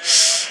Harrogate.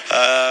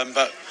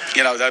 But,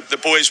 you know, the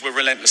boys were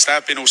relentless. They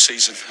have been all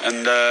season.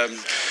 And they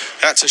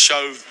had to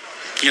show,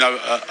 you know,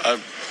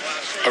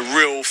 a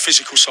real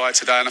physical side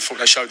today, and I thought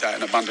they showed that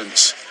in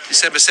abundance.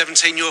 December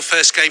 17, your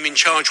first game in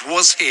charge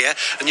was here,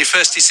 and your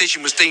first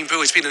decision was Dean Brill.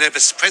 He's been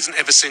present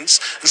ever since,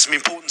 and some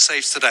important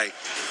saves today.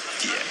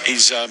 Yeah,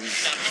 he's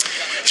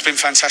been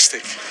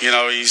fantastic.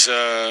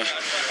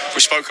 We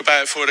spoke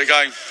about it before the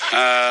game.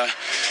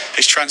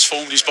 He's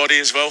transformed his body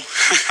as well,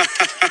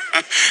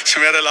 so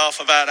we had a laugh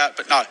about that.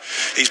 But no,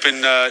 he's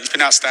been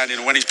outstanding,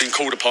 and when he's been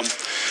called upon,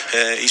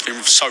 he's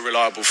been so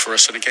reliable for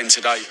us. And again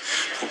today,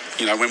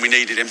 when we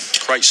needed him,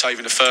 great save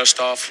in the first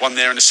half, one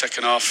there in the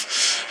second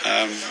half.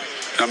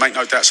 I make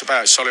no doubts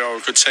about it. Solihull are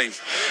a good team,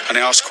 and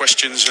they asked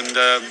questions, and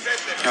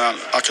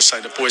like I say,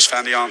 the boys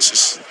found the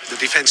answers. The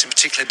defence in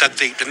particular dug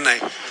deep, didn't they?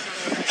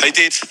 They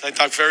did. They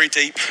dug very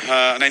deep,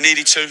 and they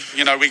needed to.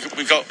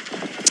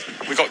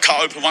 We got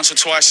cut open once or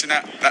twice in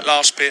that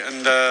last bit,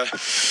 and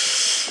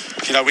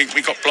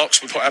we got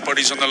blocks. We put our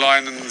bodies on the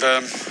line,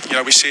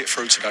 and we see it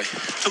through today.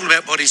 Talking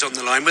about bodies on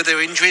the line, were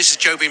there injuries? Has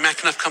Joby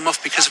McAnuff come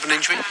off because of an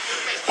injury?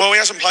 Well, he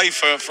hasn't played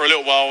for a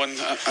little while, and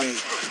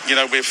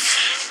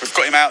we've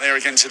got him out there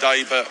again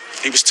today, but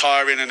he was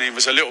tiring and he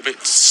was a little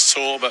bit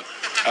sore. But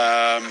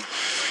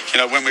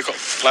when we've got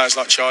players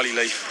like Charlie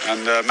Lee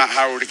and Matt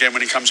Harold again,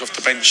 when he comes off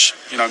the bench,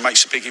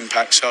 makes a big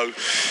impact. So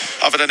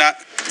other than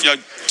that,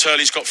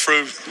 Turley's got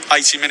through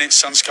 80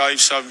 minutes unscathed,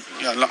 so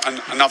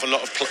another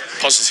lot of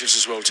positives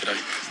as well today.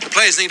 The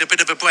players need a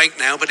bit of a break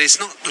now, but it's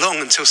not long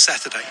until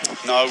Saturday.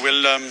 No,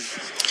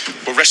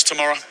 we'll rest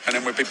tomorrow, and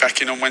then we'll be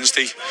back in on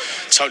Wednesday,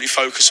 totally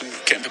focused and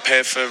getting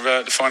prepared for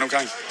the final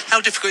game. How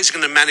difficult is it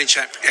going to manage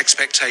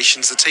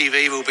expectations? The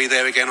TV will be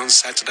there again on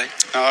Saturday.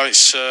 No,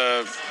 it's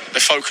they're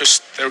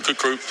focused. They're a good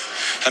group.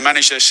 They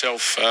manage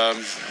themselves.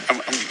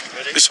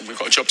 Listen, we've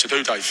got a job to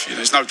do, Dave.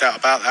 There's no doubt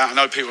about that. I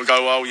know people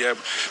go, "Oh, yeah,"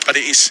 but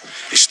it's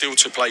still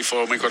to play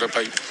for, and we've got to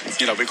play.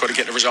 We've got to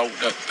get the result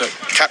that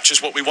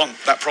captures what we want,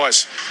 that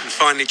prize. And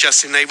finally,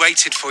 Justin, they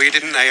waited for you,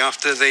 didn't they,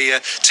 after the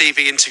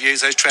TV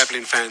interviews? Those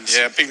travelling fans.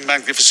 Yeah, been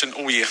magnificent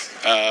all year.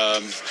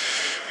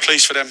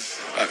 Pleased for them.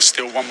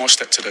 Still one more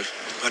step to do.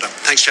 Well done.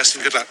 Thanks,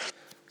 Justin. Good luck.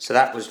 So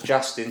that was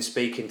Justin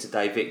speaking to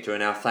Dave Victor,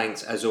 and our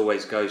thanks, as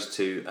always, goes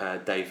to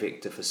Dave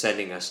Victor for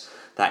sending us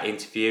that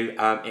interview.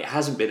 It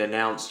hasn't been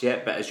announced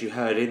yet, but as you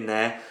heard in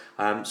there,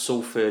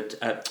 Salford,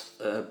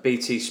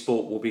 BT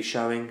Sport will be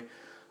showing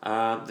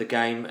the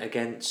game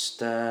against,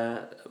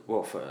 for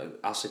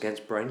us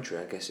against Braintree.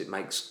 I guess it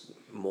makes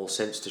more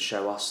sense to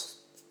show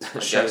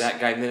that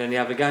game than any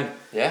other game.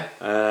 Yeah.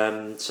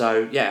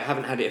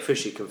 Haven't had it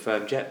officially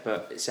confirmed yet,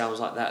 but it sounds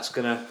like that's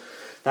gonna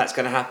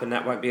happen.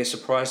 That won't be a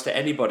surprise to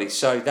anybody.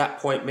 So that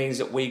point means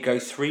that we go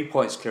 3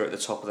 points clear at the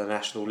top of the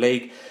National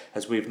League,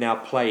 as we've now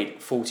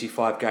played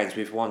 45 games.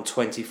 We've won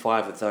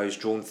 25 of those,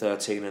 drawn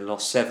 13 and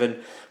lost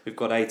 7. We've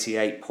got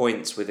 88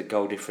 points with a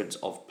goal difference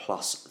of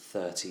plus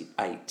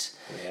 38.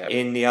 Yep.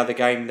 In the other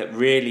game that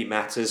really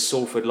matters,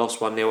 Salford lost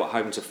 1-0 at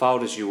home to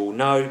Fylde, as you all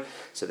know.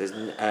 So there's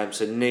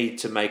a need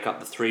to make up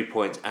the 3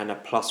 points and a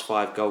plus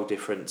 5 goal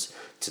difference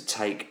to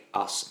take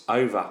us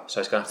over. So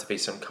it's going to have to be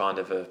some kind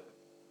of a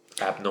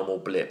abnormal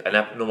blip, and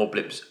abnormal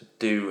blips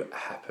do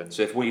happen.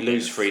 So if we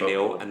lose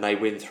 3-0 and they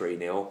win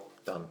 3-0,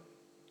 done.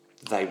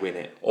 They win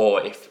it.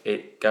 Or if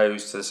it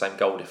goes to the same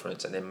goal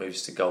difference and then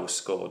moves to goals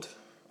scored,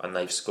 and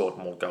they've scored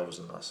more goals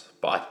than us.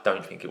 But I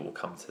don't think it will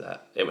come to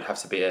that. It would have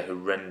to be a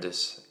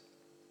horrendous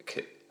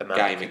game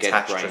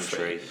against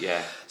Braintree.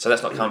 Yeah. So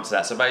let's not come to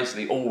that. So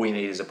basically, all we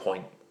need is a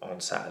point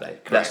on Saturday.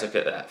 Correct. Let's look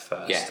at that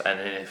first, and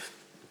then if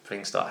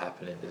things start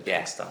happening,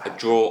 a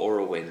draw or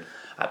a win.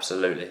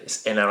 Absolutely,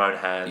 it's in our own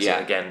hands. Yeah.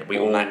 And again, we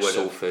all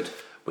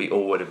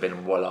would have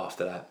been well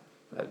after that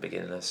at the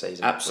beginning of the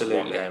season. Absolutely.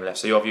 With one game left.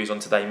 So your views on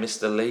today,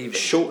 Mr. Leaving?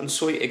 Short and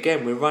sweet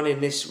again. We're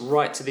running this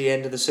right to the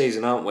end of the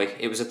season, aren't we?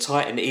 It was a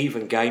tight and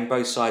even game.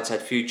 Both sides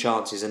had few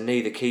chances, and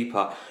neither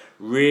keeper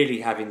really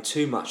having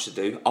too much to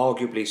do.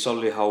 Arguably,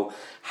 Solihull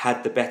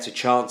had the better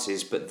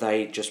chances, but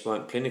they just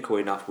weren't clinical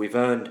enough. We've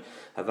earned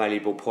a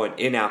valuable point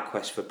in our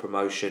quest for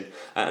promotion,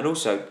 and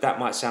also that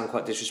might sound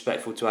quite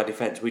disrespectful to our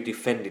defence. We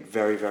defended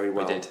very, very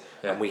well. We did,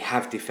 yeah. And we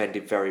have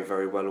defended very,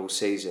 very well all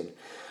season.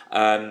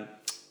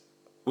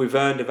 We've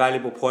earned a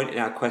valuable point in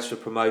our quest for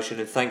promotion,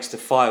 and thanks to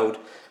Fylde,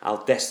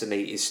 our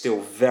destiny is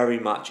still very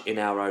much in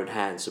our own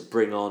hands. So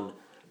bring on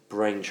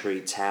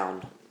Braintree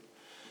Town,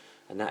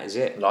 and that is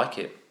it. Like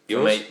it. For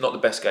Yours? me, not the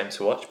best game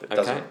to watch, but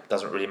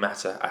doesn't really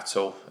matter at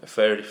all. It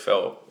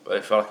felt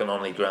like an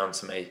on-league ground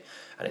to me,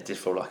 and it did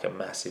feel like a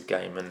massive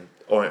game. And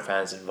Orient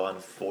fans in Vine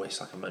voice,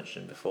 like I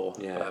mentioned before,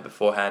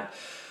 beforehand,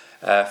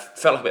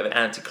 felt like a bit of an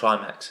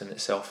anti-climax in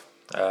itself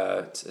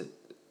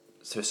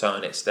to a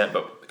certain extent,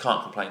 but we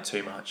can't complain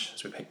too much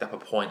as we picked up a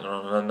point. And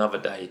on another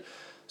day,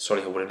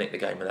 Solihull would have nicked the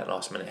game with that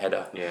last-minute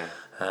header. Yeah.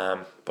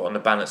 But on the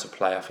balance of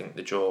play, I think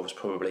the draw was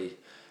probably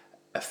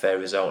a fair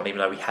result. And even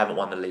though we haven't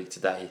won the league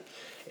today,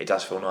 it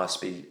does feel nice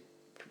to be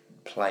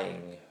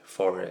playing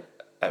for it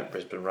at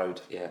Brisbane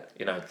Road. Yeah.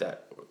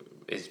 That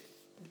is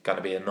going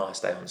to be a nice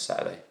day on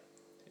Saturday,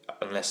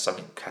 unless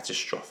something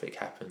catastrophic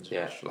happens,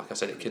 which, like I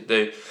said, it could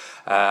do.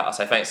 I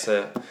say thanks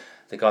to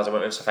the guys I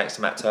went with, so thanks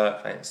to Matt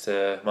Turk, thanks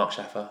to Mark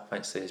Schaffer,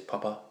 thanks to his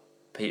papa,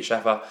 Peter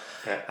Schaffer.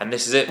 Yeah. And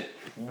this is it.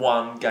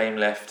 One game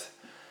left,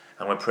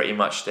 and we're pretty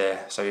much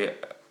there. So yeah,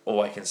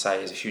 all I can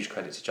say is a huge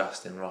credit to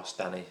Justin, Ross,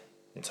 Danny,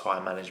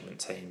 entire management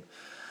team,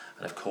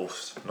 and of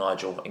course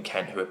Nigel and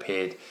Kent, who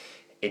appeared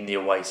in the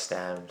away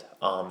stand,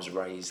 arms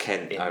raised.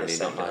 Kent in only, the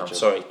second not half. Nigel.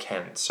 Sorry,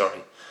 Kent.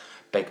 Sorry.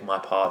 Beg my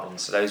pardon.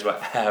 So those were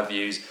our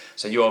views.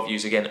 So your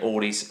views again. All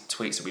these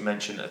tweets that we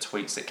mentioned are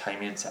tweets that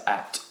came into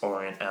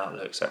 @Orient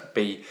Outlook. So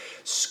B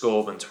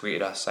Scorban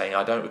tweeted us saying,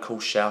 "I don't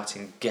recall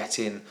shouting 'get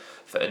in'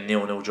 for a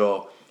 0-0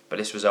 draw, but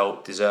this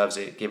result deserves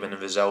it given the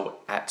result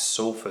at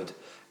Salford.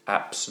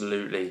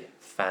 Absolutely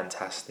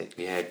fantastic."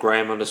 Yeah,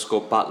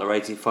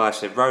 Graham_Butler85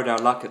 said, "Rode our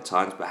luck at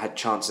times, but had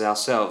chances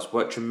ourselves.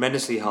 Worked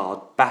tremendously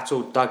hard,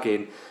 battled, dug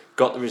in,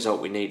 got the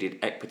result we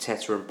needed.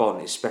 Ekpiteta and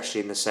Bond,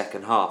 especially in the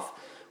second half,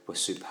 were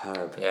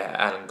superb." Yeah,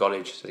 Alan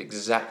Gollage said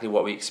exactly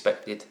what we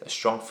expected. A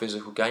strong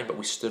physical game, but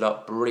we stood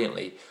up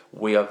brilliantly.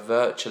 We are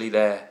virtually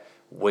there.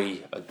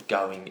 We are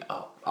going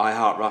up. I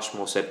Heart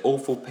Rushmore said,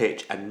 "Awful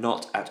pitch and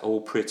not at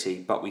all pretty,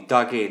 but we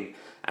dug in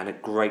and a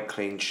great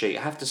clean sheet."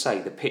 I have to say,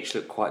 the pitch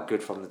looked quite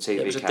good from the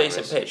TV It was a cameras.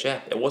 decent pitch,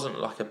 yeah. It wasn't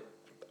like a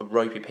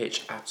ropey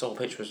pitch at all.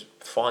 The pitch was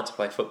fine to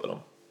play football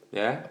on.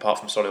 Yeah? Apart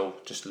from Solihull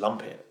just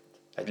lump it.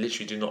 They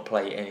literally do not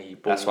play any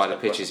ball. That's why the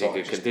pitch is in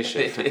good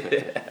condition.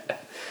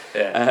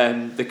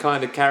 Yeah. The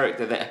kind of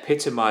character that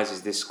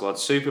epitomises this squad.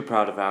 Super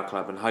proud of our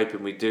club and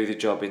hoping we do the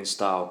job in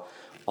style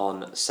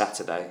on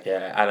Saturday.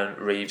 Yeah, Alan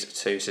Reeves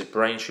too says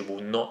Braintree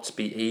will not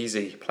be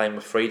easy playing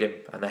with freedom,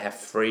 and they have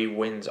 3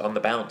 wins on the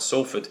bounce.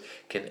 Salford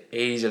can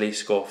easily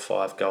score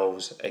 5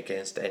 goals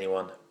against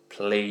anyone.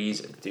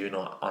 Please do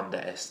not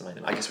underestimate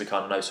them. I guess we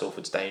kind of know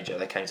Salford's danger.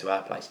 They came to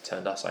our place,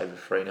 turned us over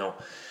 3-0,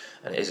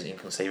 and it isn't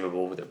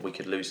inconceivable that we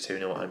could lose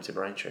 2-0 at home to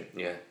Braintree.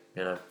 Yeah.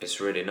 You know, It's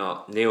really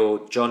not.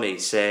 Neil Johnny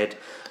said,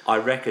 "I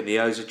reckon the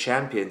O's are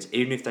champions.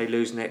 Even if they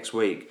lose next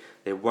week,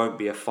 there won't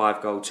be a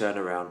 5-goal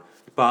turnaround.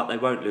 But they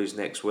won't lose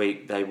next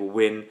week. They will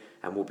win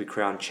and will be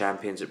crowned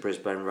champions at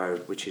Brisbane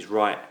Road," which is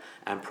right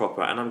and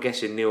proper. And I'm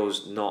guessing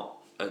Neil's not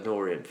an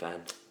Orient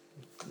fan.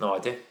 No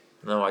idea.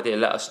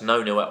 Let us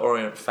know, Neil, at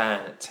Orient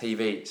Fan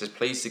TV. It says,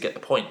 "Pleased to get the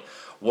point.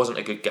 Wasn't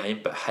a good game,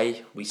 but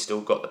hey, we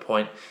still got the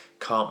point.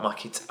 Can't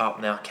muck it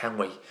up now, can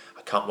we?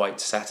 I can't wait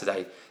to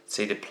Saturday to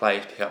see the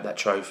players pick up that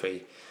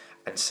trophy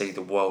and see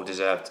the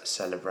well-deserved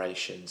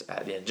celebrations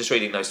at the end." Just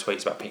reading those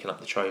tweets about picking up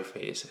the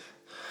trophy, so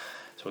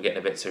we're getting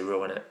a bit too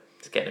real, isn't it?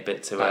 It's getting a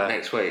bit too...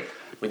 next week?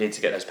 We need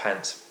to get those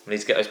pants. We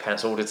need to get those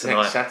pants ordered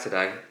tonight. Next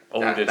Saturday.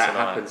 Ordered that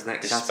tonight. happens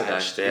next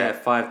Dispatched, Saturday. yeah.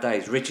 5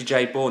 days. Richie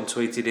J. Bourne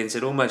tweeted in,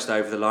 said, "Almost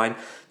over the line.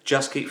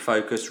 Just keep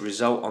focused.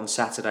 Result on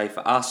Saturday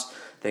for us.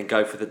 Then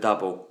go for the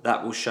double.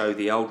 That will show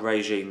the old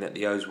regime that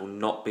the O's will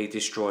not be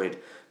destroyed,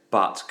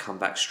 but come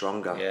back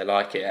stronger." Yeah,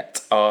 like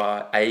it.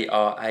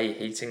 ARA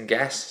Heating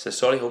Gas. So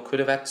Solihull could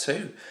have had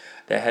 2.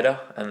 Their header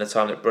and the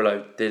time that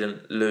Brillo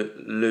didn't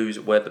lose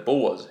where the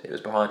ball was. It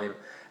was behind him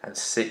and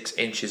 6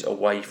 inches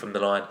away from the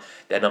line.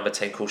 Their number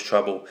 10 caused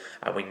trouble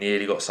and we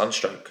nearly got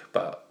sunstroke.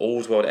 But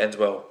all's well that ends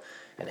well.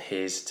 And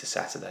here's to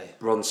Saturday.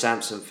 Ron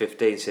Sampson,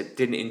 15, said,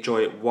 "Didn't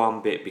enjoy it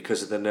one bit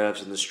because of the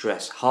nerves and the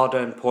stress.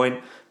 Hard-earned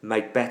point,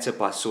 made better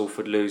by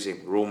Salford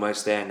losing. We're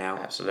almost there now."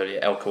 Absolutely.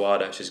 El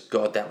Coado says,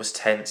 "God, that was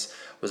tense.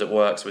 Was at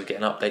work, so was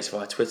getting updates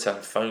via Twitter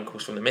and phone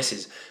calls from the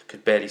missus.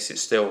 Could barely sit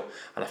still.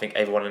 And I think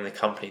everyone in the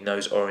company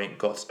knows Orient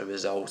got a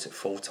result at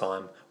full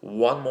time.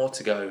 1 more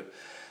to go.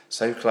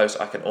 So close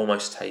I can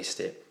almost taste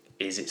it.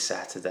 Is it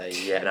Saturday?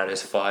 Yeah, no,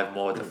 there's 4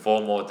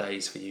 more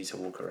days for you to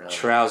walk around."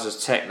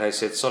 Trousers Techno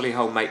said,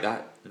 "Solihull make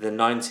the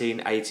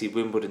 1980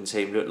 Wimbledon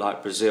team look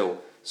like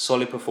Brazil.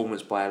 Solid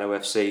performance by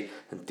LOFC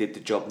and did the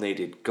job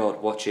needed.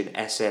 God, watching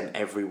SM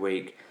every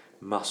week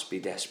must be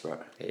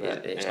desperate."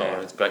 It's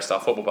not a great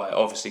start football, but it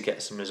obviously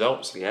gets some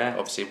results. Yeah.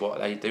 Obviously what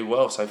they do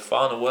well. So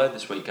final word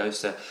this week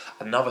goes to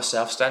another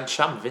South Stand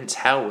chum, Vince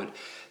Howard,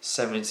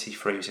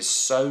 73. He says,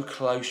 "So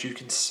close you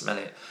can smell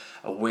it.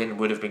 A win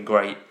would have been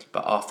great,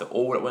 but after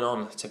all that went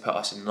on to put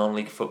us in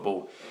non-league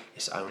football,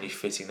 it's only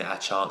fitting that our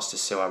chance to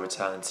seal our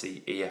return to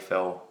the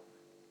EFL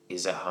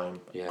is at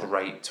home." Yeah.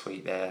 Great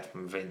tweet there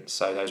from Vince.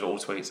 So those are all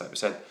tweets, like we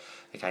said,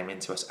 they came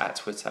into us at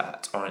Twitter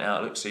at Orient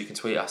Outlook. So you can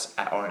tweet us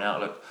at Orient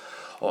Outlook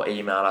or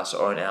email us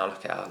at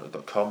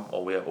orientoutlook@outlook.com,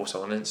 or we are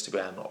also on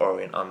Instagram at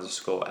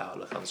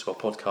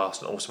Orient_Outlook_podcast,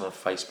 and also on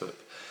Facebook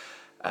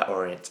at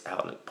Orient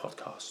Outlook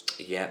Podcast.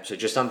 Yeah, so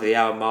just under the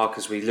hour mark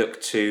as we look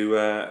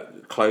to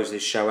close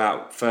this show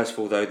out. First of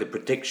all, though, the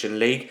Prediction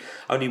League.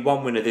 Only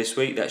one winner this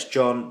week. That's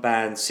John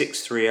Band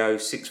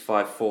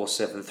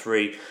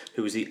 630-65473,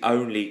 who was the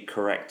only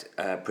correct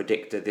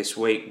predictor this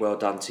week. Well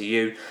done to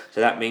you.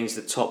 So that means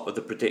the top of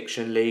the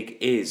Prediction League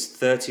is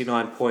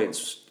 39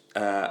 points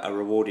have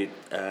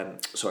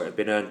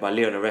been earned by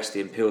Leon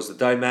Oresti and Peels the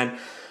Doman.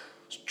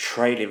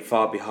 Trailing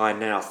far behind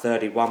now,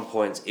 31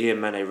 points, Ian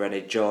Mane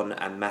Rennie John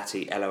and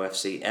Matty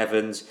LOFC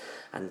Evans,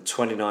 and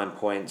 29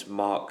 points,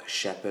 Mark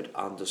Shepherd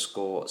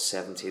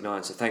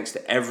 _79. So thanks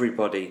to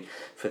everybody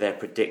for their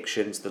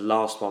predictions. The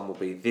last one will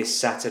be this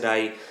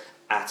Saturday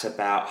at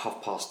about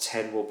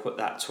 10:30. We'll put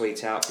that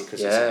tweet out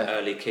because it's an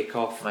early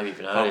kick-off. Maybe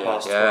even earlier.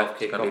 12:30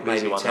 kick-off, It's gonna be a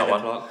busy maybe one, 10 that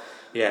one. o'clock.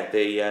 Yeah,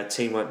 the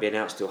team won't be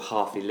announced till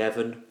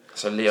 11:30.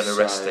 So Leon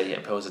Aresti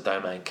and Pilser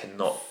Domain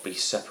cannot be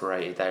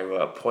separated. They were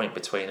a point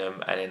between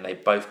them, and then they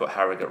both got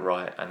Harrogate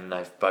right, and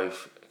they've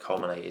both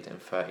culminated in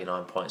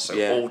 39 points. So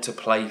all to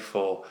play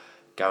for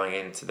going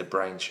into the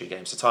Braintree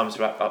game. So time to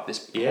wrap up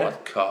this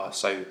podcast.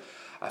 So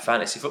a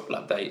fantasy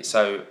football update.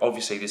 So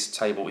obviously this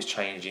table is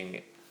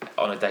changing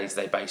on a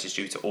day-to-day basis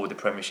due to all the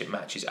Premiership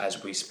matches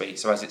as we speak.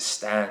 So as it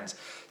stands,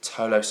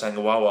 Tolo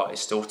Sangawawa is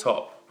still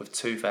top with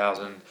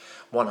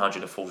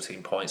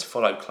 2,114 points,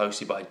 followed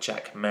closely by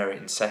Jack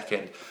Merritt in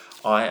second.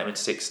 I am in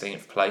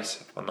 16th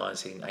place on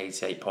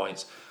 1,988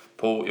 points.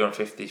 Paul, you're in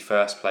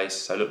 51st place,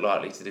 so look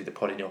likely to do the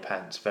pod in your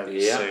pants very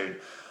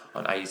soon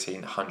on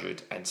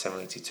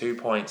 1,872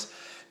 points.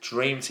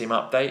 Dream Team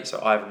update,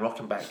 so Ivan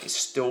Rockenbach is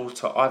still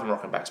top. Ivan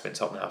Rockenbach's been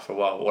top now for a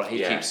while. Well,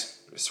 he keeps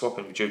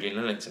swapping with Julian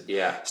Lillington.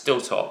 Yeah.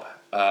 Still top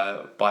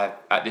by,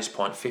 at this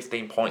point,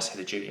 15 points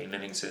ahead of Julian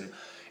Lillington.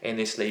 In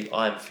this league,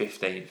 I'm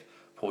 15th.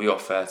 Paul, you're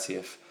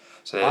 30th.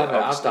 So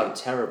I've done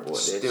terrible at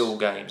this. Still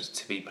games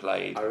to be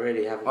played. I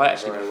really haven't. I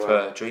actually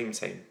prefer Dream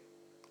Team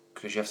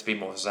because you have to be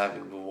more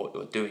savvy with what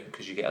you're doing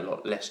because you get a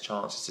lot less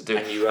chances to do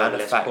it. And the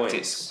fact points.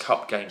 it's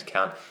cup games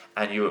count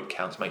and Europe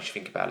counts makes you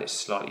think about it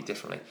slightly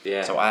differently.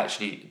 Yeah. So I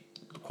actually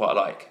quite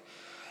like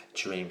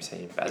Dream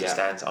Team. As it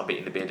stands, I'm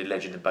beating the bearded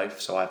legend in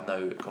both, so I have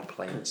no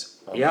complaints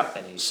on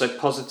any. So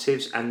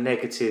positives and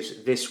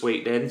negatives this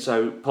week then.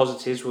 So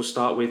positives we'll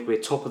start with,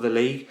 we're top of the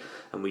league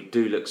and we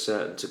do look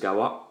certain to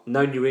go up.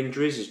 No new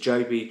injuries as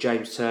Joby,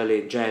 James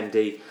Turley and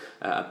JMD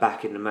are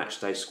back in the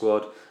matchday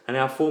squad, and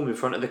our form in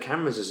front of the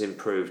cameras has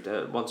improved.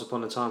 Once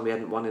upon a time we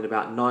hadn't won in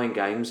about 9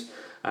 games,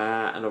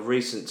 and of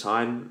recent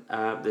time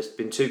there's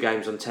been 2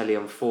 games on telly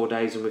on 4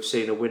 days and we've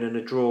seen a win and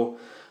a draw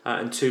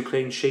and 2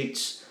 clean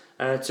sheets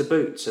to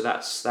boot. So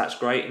that's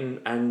great,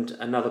 and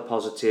another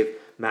positive,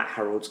 Matt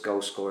Harrold's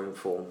goal scoring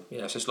form.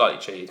 Yeah, so slightly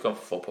cheated. He's gone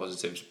for 4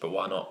 positives, but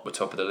why not? We're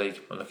top of the league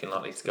and looking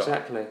likely to go.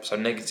 Exactly. So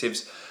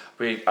negatives,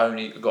 we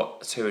only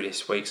got 2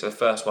 this week. So the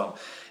first one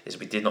is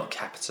we did not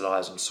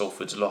capitalise on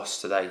Salford's loss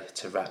today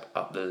to wrap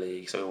up the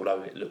league. So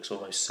although it looks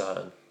almost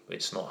certain,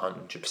 it's not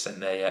 100%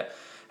 there yet,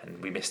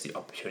 and we missed the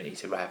opportunity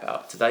to wrap it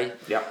up today.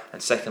 Yeah.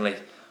 And secondly,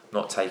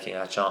 not taking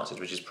our chances,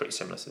 which is pretty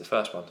similar to the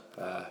first one,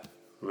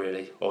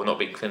 really, or not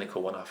being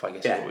clinical enough, I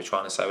guess is what we're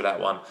trying to say with that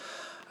one.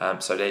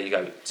 So there you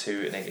go,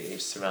 2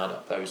 negatives to round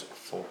up those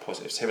 4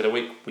 positives. Here of the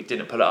week, we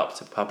didn't put it up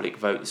to public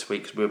vote this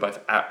week because we were both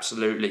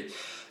absolutely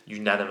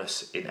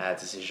unanimous in our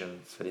decision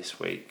for this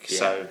week. Yeah.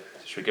 So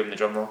should we give them the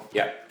drum roll?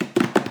 Yeah.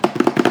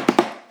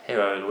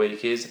 Hero of the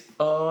week is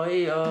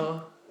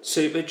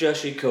Super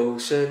Joshy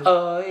Coulson.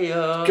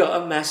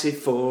 Got a massive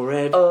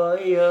forehead.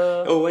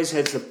 Always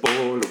heads the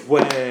ball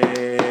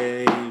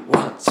away.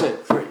 1, 2,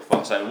 3,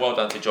 4. So well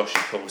done to Josh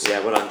Coulson.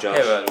 Yeah, well done, Josh.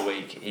 Hero of the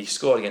week. He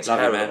scored against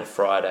Lovely Harrogate man. on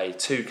Friday,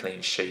 2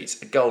 clean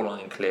sheets, a goal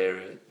line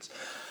clearance,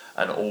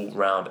 an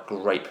all-round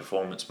great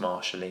performance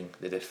marshalling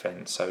the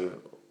defence. So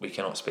we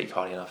cannot speak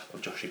highly enough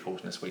of Josh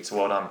Coulson this week. So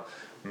well done,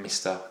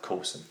 Mr.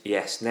 Coulson.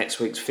 Yes, next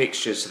week's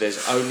fixtures. So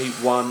there's only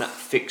 1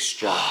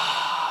 fixture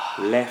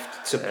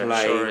left to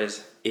play. Sure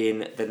is.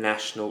 In the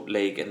National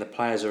League, and the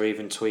players are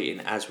even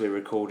tweeting as we're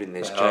recording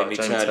this. Jamie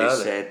Turley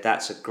said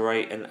that's a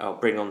great, and I'll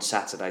bring on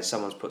Saturday.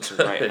 Someone's put some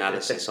great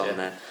analysis on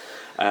there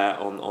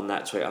on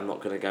that tweet. I'm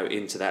not going to go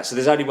into that. So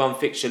there's only 1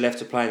 fixture left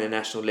to play in the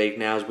National League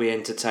now as we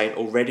entertain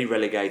already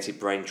relegated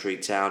Braintree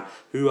Town,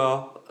 who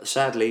are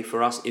sadly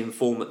for us in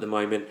form at the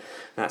moment.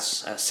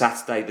 That's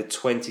Saturday the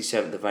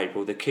 27th of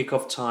April. The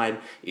kick-off time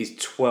is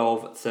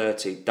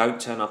 12:30. Don't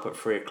turn up at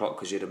 3 o'clock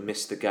because you'd have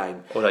missed the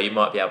game. Although you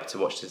might be able to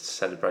watch the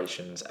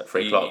celebrations at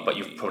 3 o'clock, but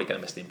you're probably going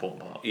to miss the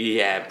important part.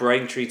 Yeah,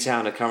 Braintree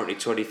Town are currently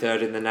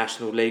 23rd in the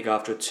National League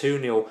after a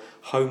 2-0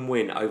 home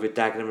win over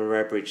Dagenham and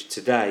Redbridge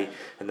today,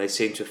 and they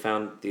seem to have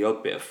found the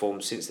odd bit of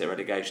form since their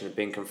relegation had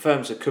been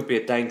confirmed, so it could be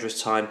a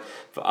dangerous time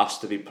for us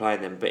to be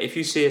playing them. But if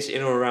you see us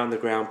in or around the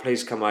ground,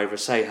 please come over,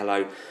 say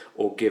hello,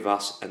 or give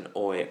us an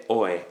oi.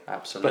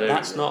 Absolutely. But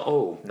that's not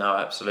all. No,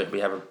 absolutely. We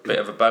have a bit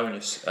of a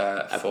bonus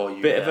for you.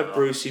 A bit of a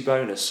Brucey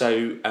bonus.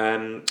 So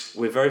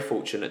we're very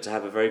fortunate to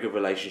have a very good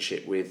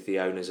relationship with the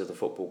owners of the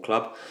football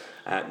club.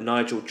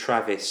 Nigel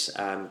Travis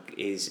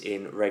is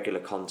in regular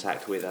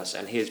contact with us,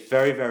 and he has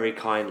very, very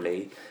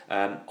kindly,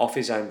 off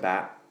his own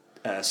bat,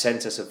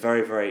 sent us a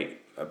very, very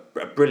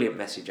a brilliant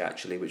message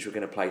actually, which we're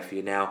going to play for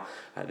you now.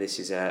 This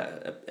is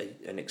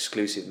an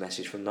exclusive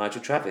message from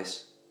Nigel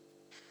Travis.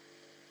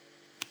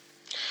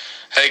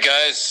 Hey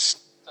guys,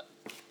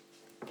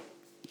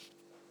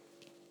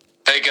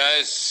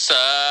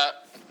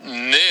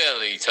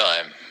 nearly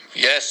time.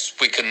 Yes,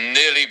 we can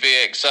nearly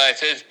be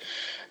excited.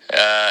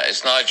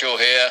 It's Nigel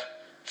here.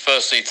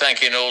 Firstly,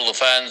 thanking all the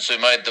fans who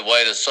made the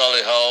way to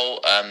Solihull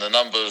and the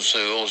numbers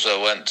who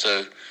also went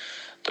to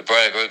the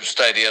Braille Group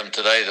Stadium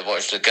today to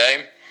watch the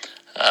game.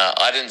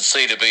 I didn't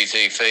see the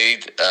BT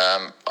feed.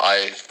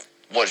 I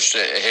watched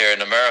it here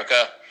in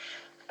America,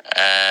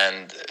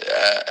 and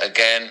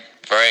again,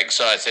 very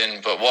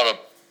exciting. But what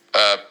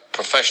a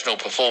professional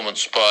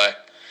performance by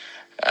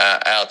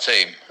our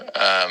team.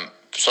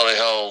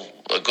 Solihull,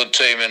 a good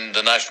team in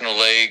the National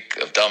League,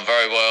 have done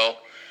very well,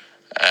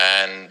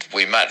 and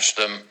we matched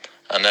them.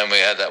 And then we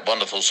had that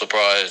wonderful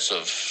surprise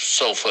of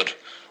Salford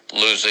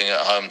losing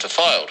at home to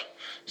Fylde.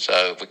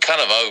 So we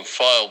kind of owe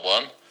Fylde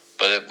one,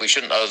 but we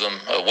shouldn't owe them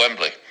at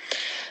Wembley.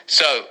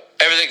 So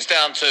everything's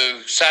down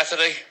to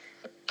Saturday.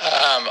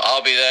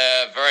 I'll be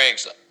there, very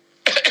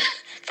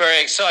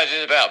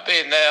excited about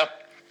being there.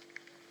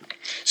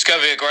 It's going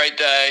to be a great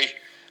day.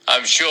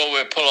 I'm sure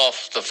we'll pull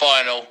off the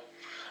final.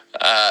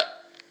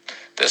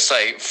 There's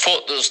a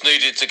foot that's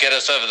needed to get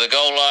us over the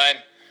goal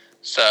line,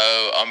 so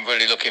I'm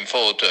really looking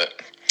forward to it.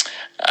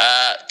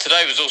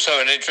 Today was also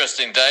an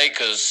interesting day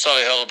because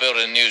Solihull are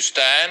building a new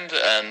stand,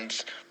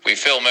 and we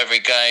film every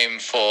game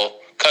for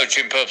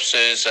coaching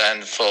purposes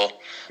and for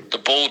the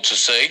board to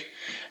see.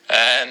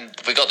 And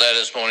we got there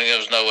this morning, there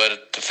was nowhere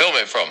to film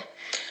it from.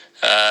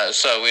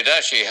 So we'd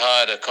actually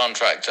hired a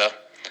contractor,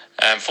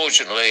 and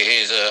fortunately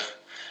he's a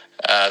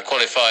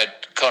qualified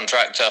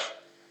contractor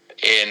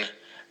in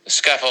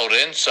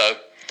scaffolding, so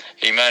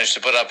he managed to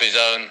put up his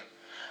own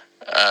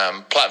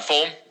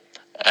platform,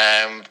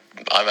 and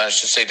I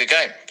managed to see the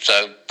game.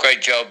 So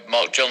great job,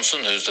 Mark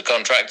Johnson, who's the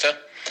contractor.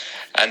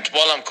 And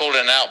while I'm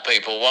calling out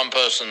people, one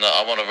person that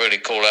I want to really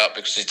call out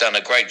because he's done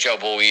a great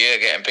job all year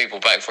getting people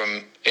back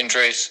from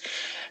injuries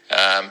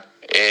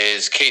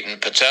is Keaton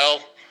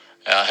Patel,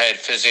 our head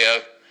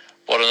physio.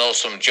 What an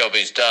awesome job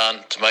he's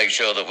done to make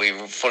sure that we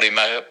fully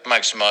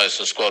maximise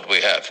the squad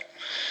we have.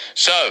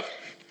 So,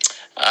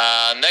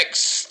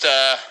 next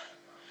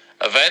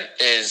event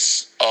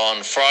is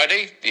on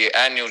Friday, the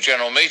annual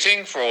general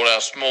meeting for all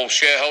our small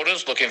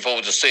shareholders. Looking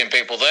forward to seeing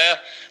people there.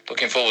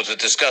 Looking forward to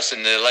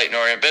discussing the Leyton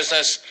Orient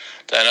business.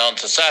 Then on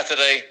to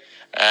Saturday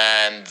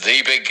and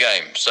the big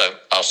game. So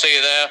I'll see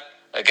you there.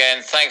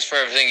 Again, thanks for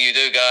everything you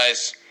do,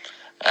 guys.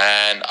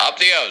 And up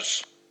the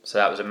O's. So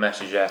that was a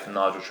message there from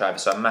Nigel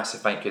Travis. So a massive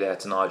thank you there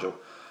to Nigel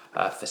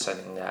for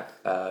sending that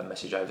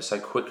message over so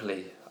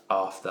quickly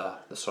after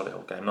the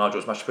Solihull game. Nigel,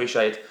 it's much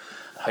appreciated.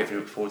 Hopefully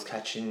look forward to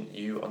catching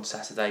you on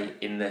Saturday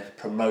in the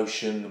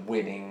promotion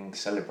winning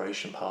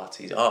celebration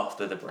parties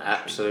after the brunch.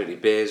 Absolutely,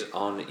 beers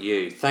on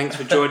you. Thanks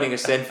for joining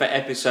us then for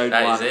episode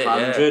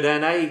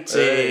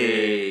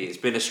 180. It's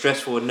been a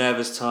stressful and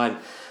nervous time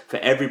for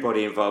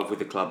everybody involved with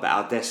the club, but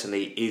our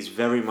destiny is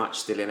very much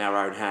still in our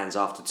own hands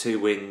after 2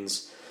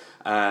 wins.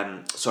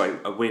 A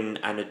win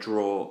and a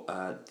draw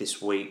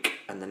this week,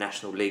 and the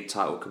National League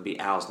title can be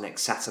ours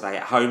next Saturday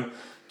at home.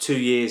 2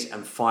 years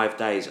and 5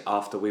 days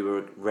after we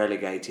were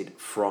relegated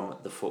from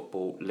the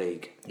Football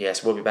League.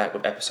 Yes, we'll be back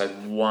with episode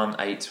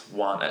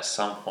 181 at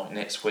some point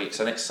next week.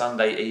 So next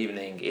Sunday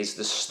evening is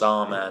the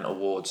Starman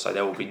Awards, so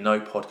there will be no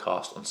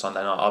podcast on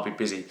Sunday night. I'll be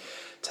busy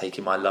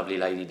taking my lovely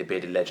lady, the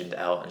bearded legend,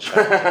 out and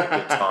showing her a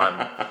good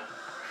time.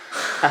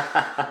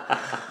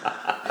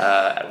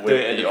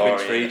 With the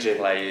Orient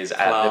players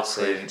at the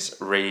Prince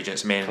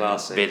Regent's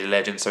bearded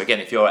legend. So again,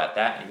 if you're at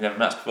that and you've never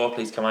met us before,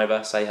 please come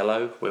over, say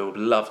hello. We would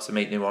love to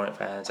meet new Orient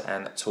fans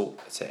and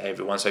talk to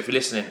everyone. So if you're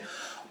listening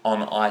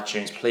on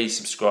iTunes, please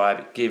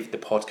subscribe, give the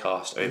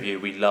podcast a review.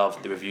 We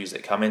love the reviews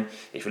that come in.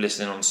 If you're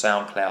listening on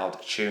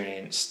SoundCloud,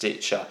 TuneIn,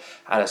 Stitcher,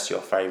 add us to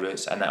your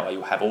favourites, and that way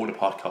you'll have all the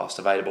podcasts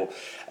available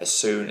as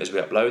soon as we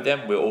upload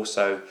them. We're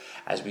also,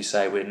 as we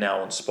say, we're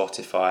now on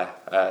Spotify,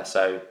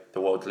 so the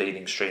world's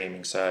leading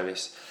streaming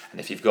service. And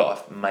if you've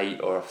got a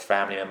mate or a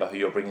family member who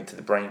you're bringing to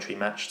the Braintree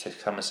match to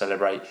come and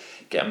celebrate,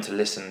 get them to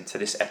listen to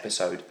this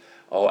episode.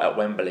 Or at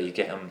Wembley,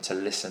 get them to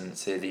listen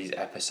to these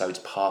episodes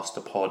past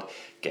the pod,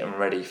 get them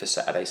ready for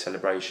Saturday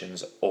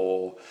celebrations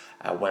or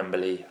our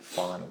Wembley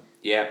final.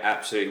 Yeah,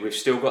 absolutely. We've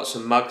still got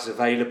some mugs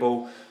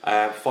available,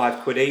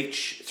 £5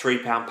 each,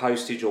 £3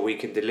 postage, or we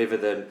can deliver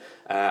them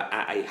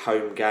at a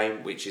home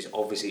game, which is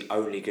obviously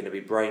only going to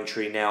be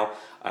Braintree now.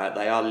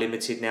 They are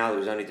limited now. There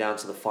was only down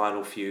to the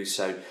final few,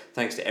 so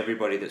thanks to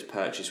everybody that's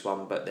purchased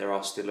one, but there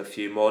are still a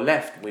few more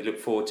left. We look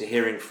forward to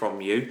hearing from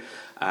you.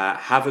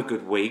 Have a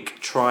good week.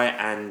 Try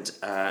and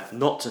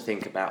not to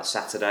think about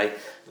Saturday.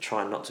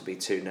 Try not to be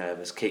too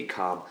nervous. Keep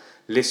calm.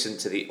 Listen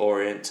to the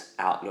Orient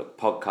Outlook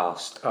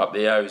podcast. Up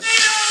the O's.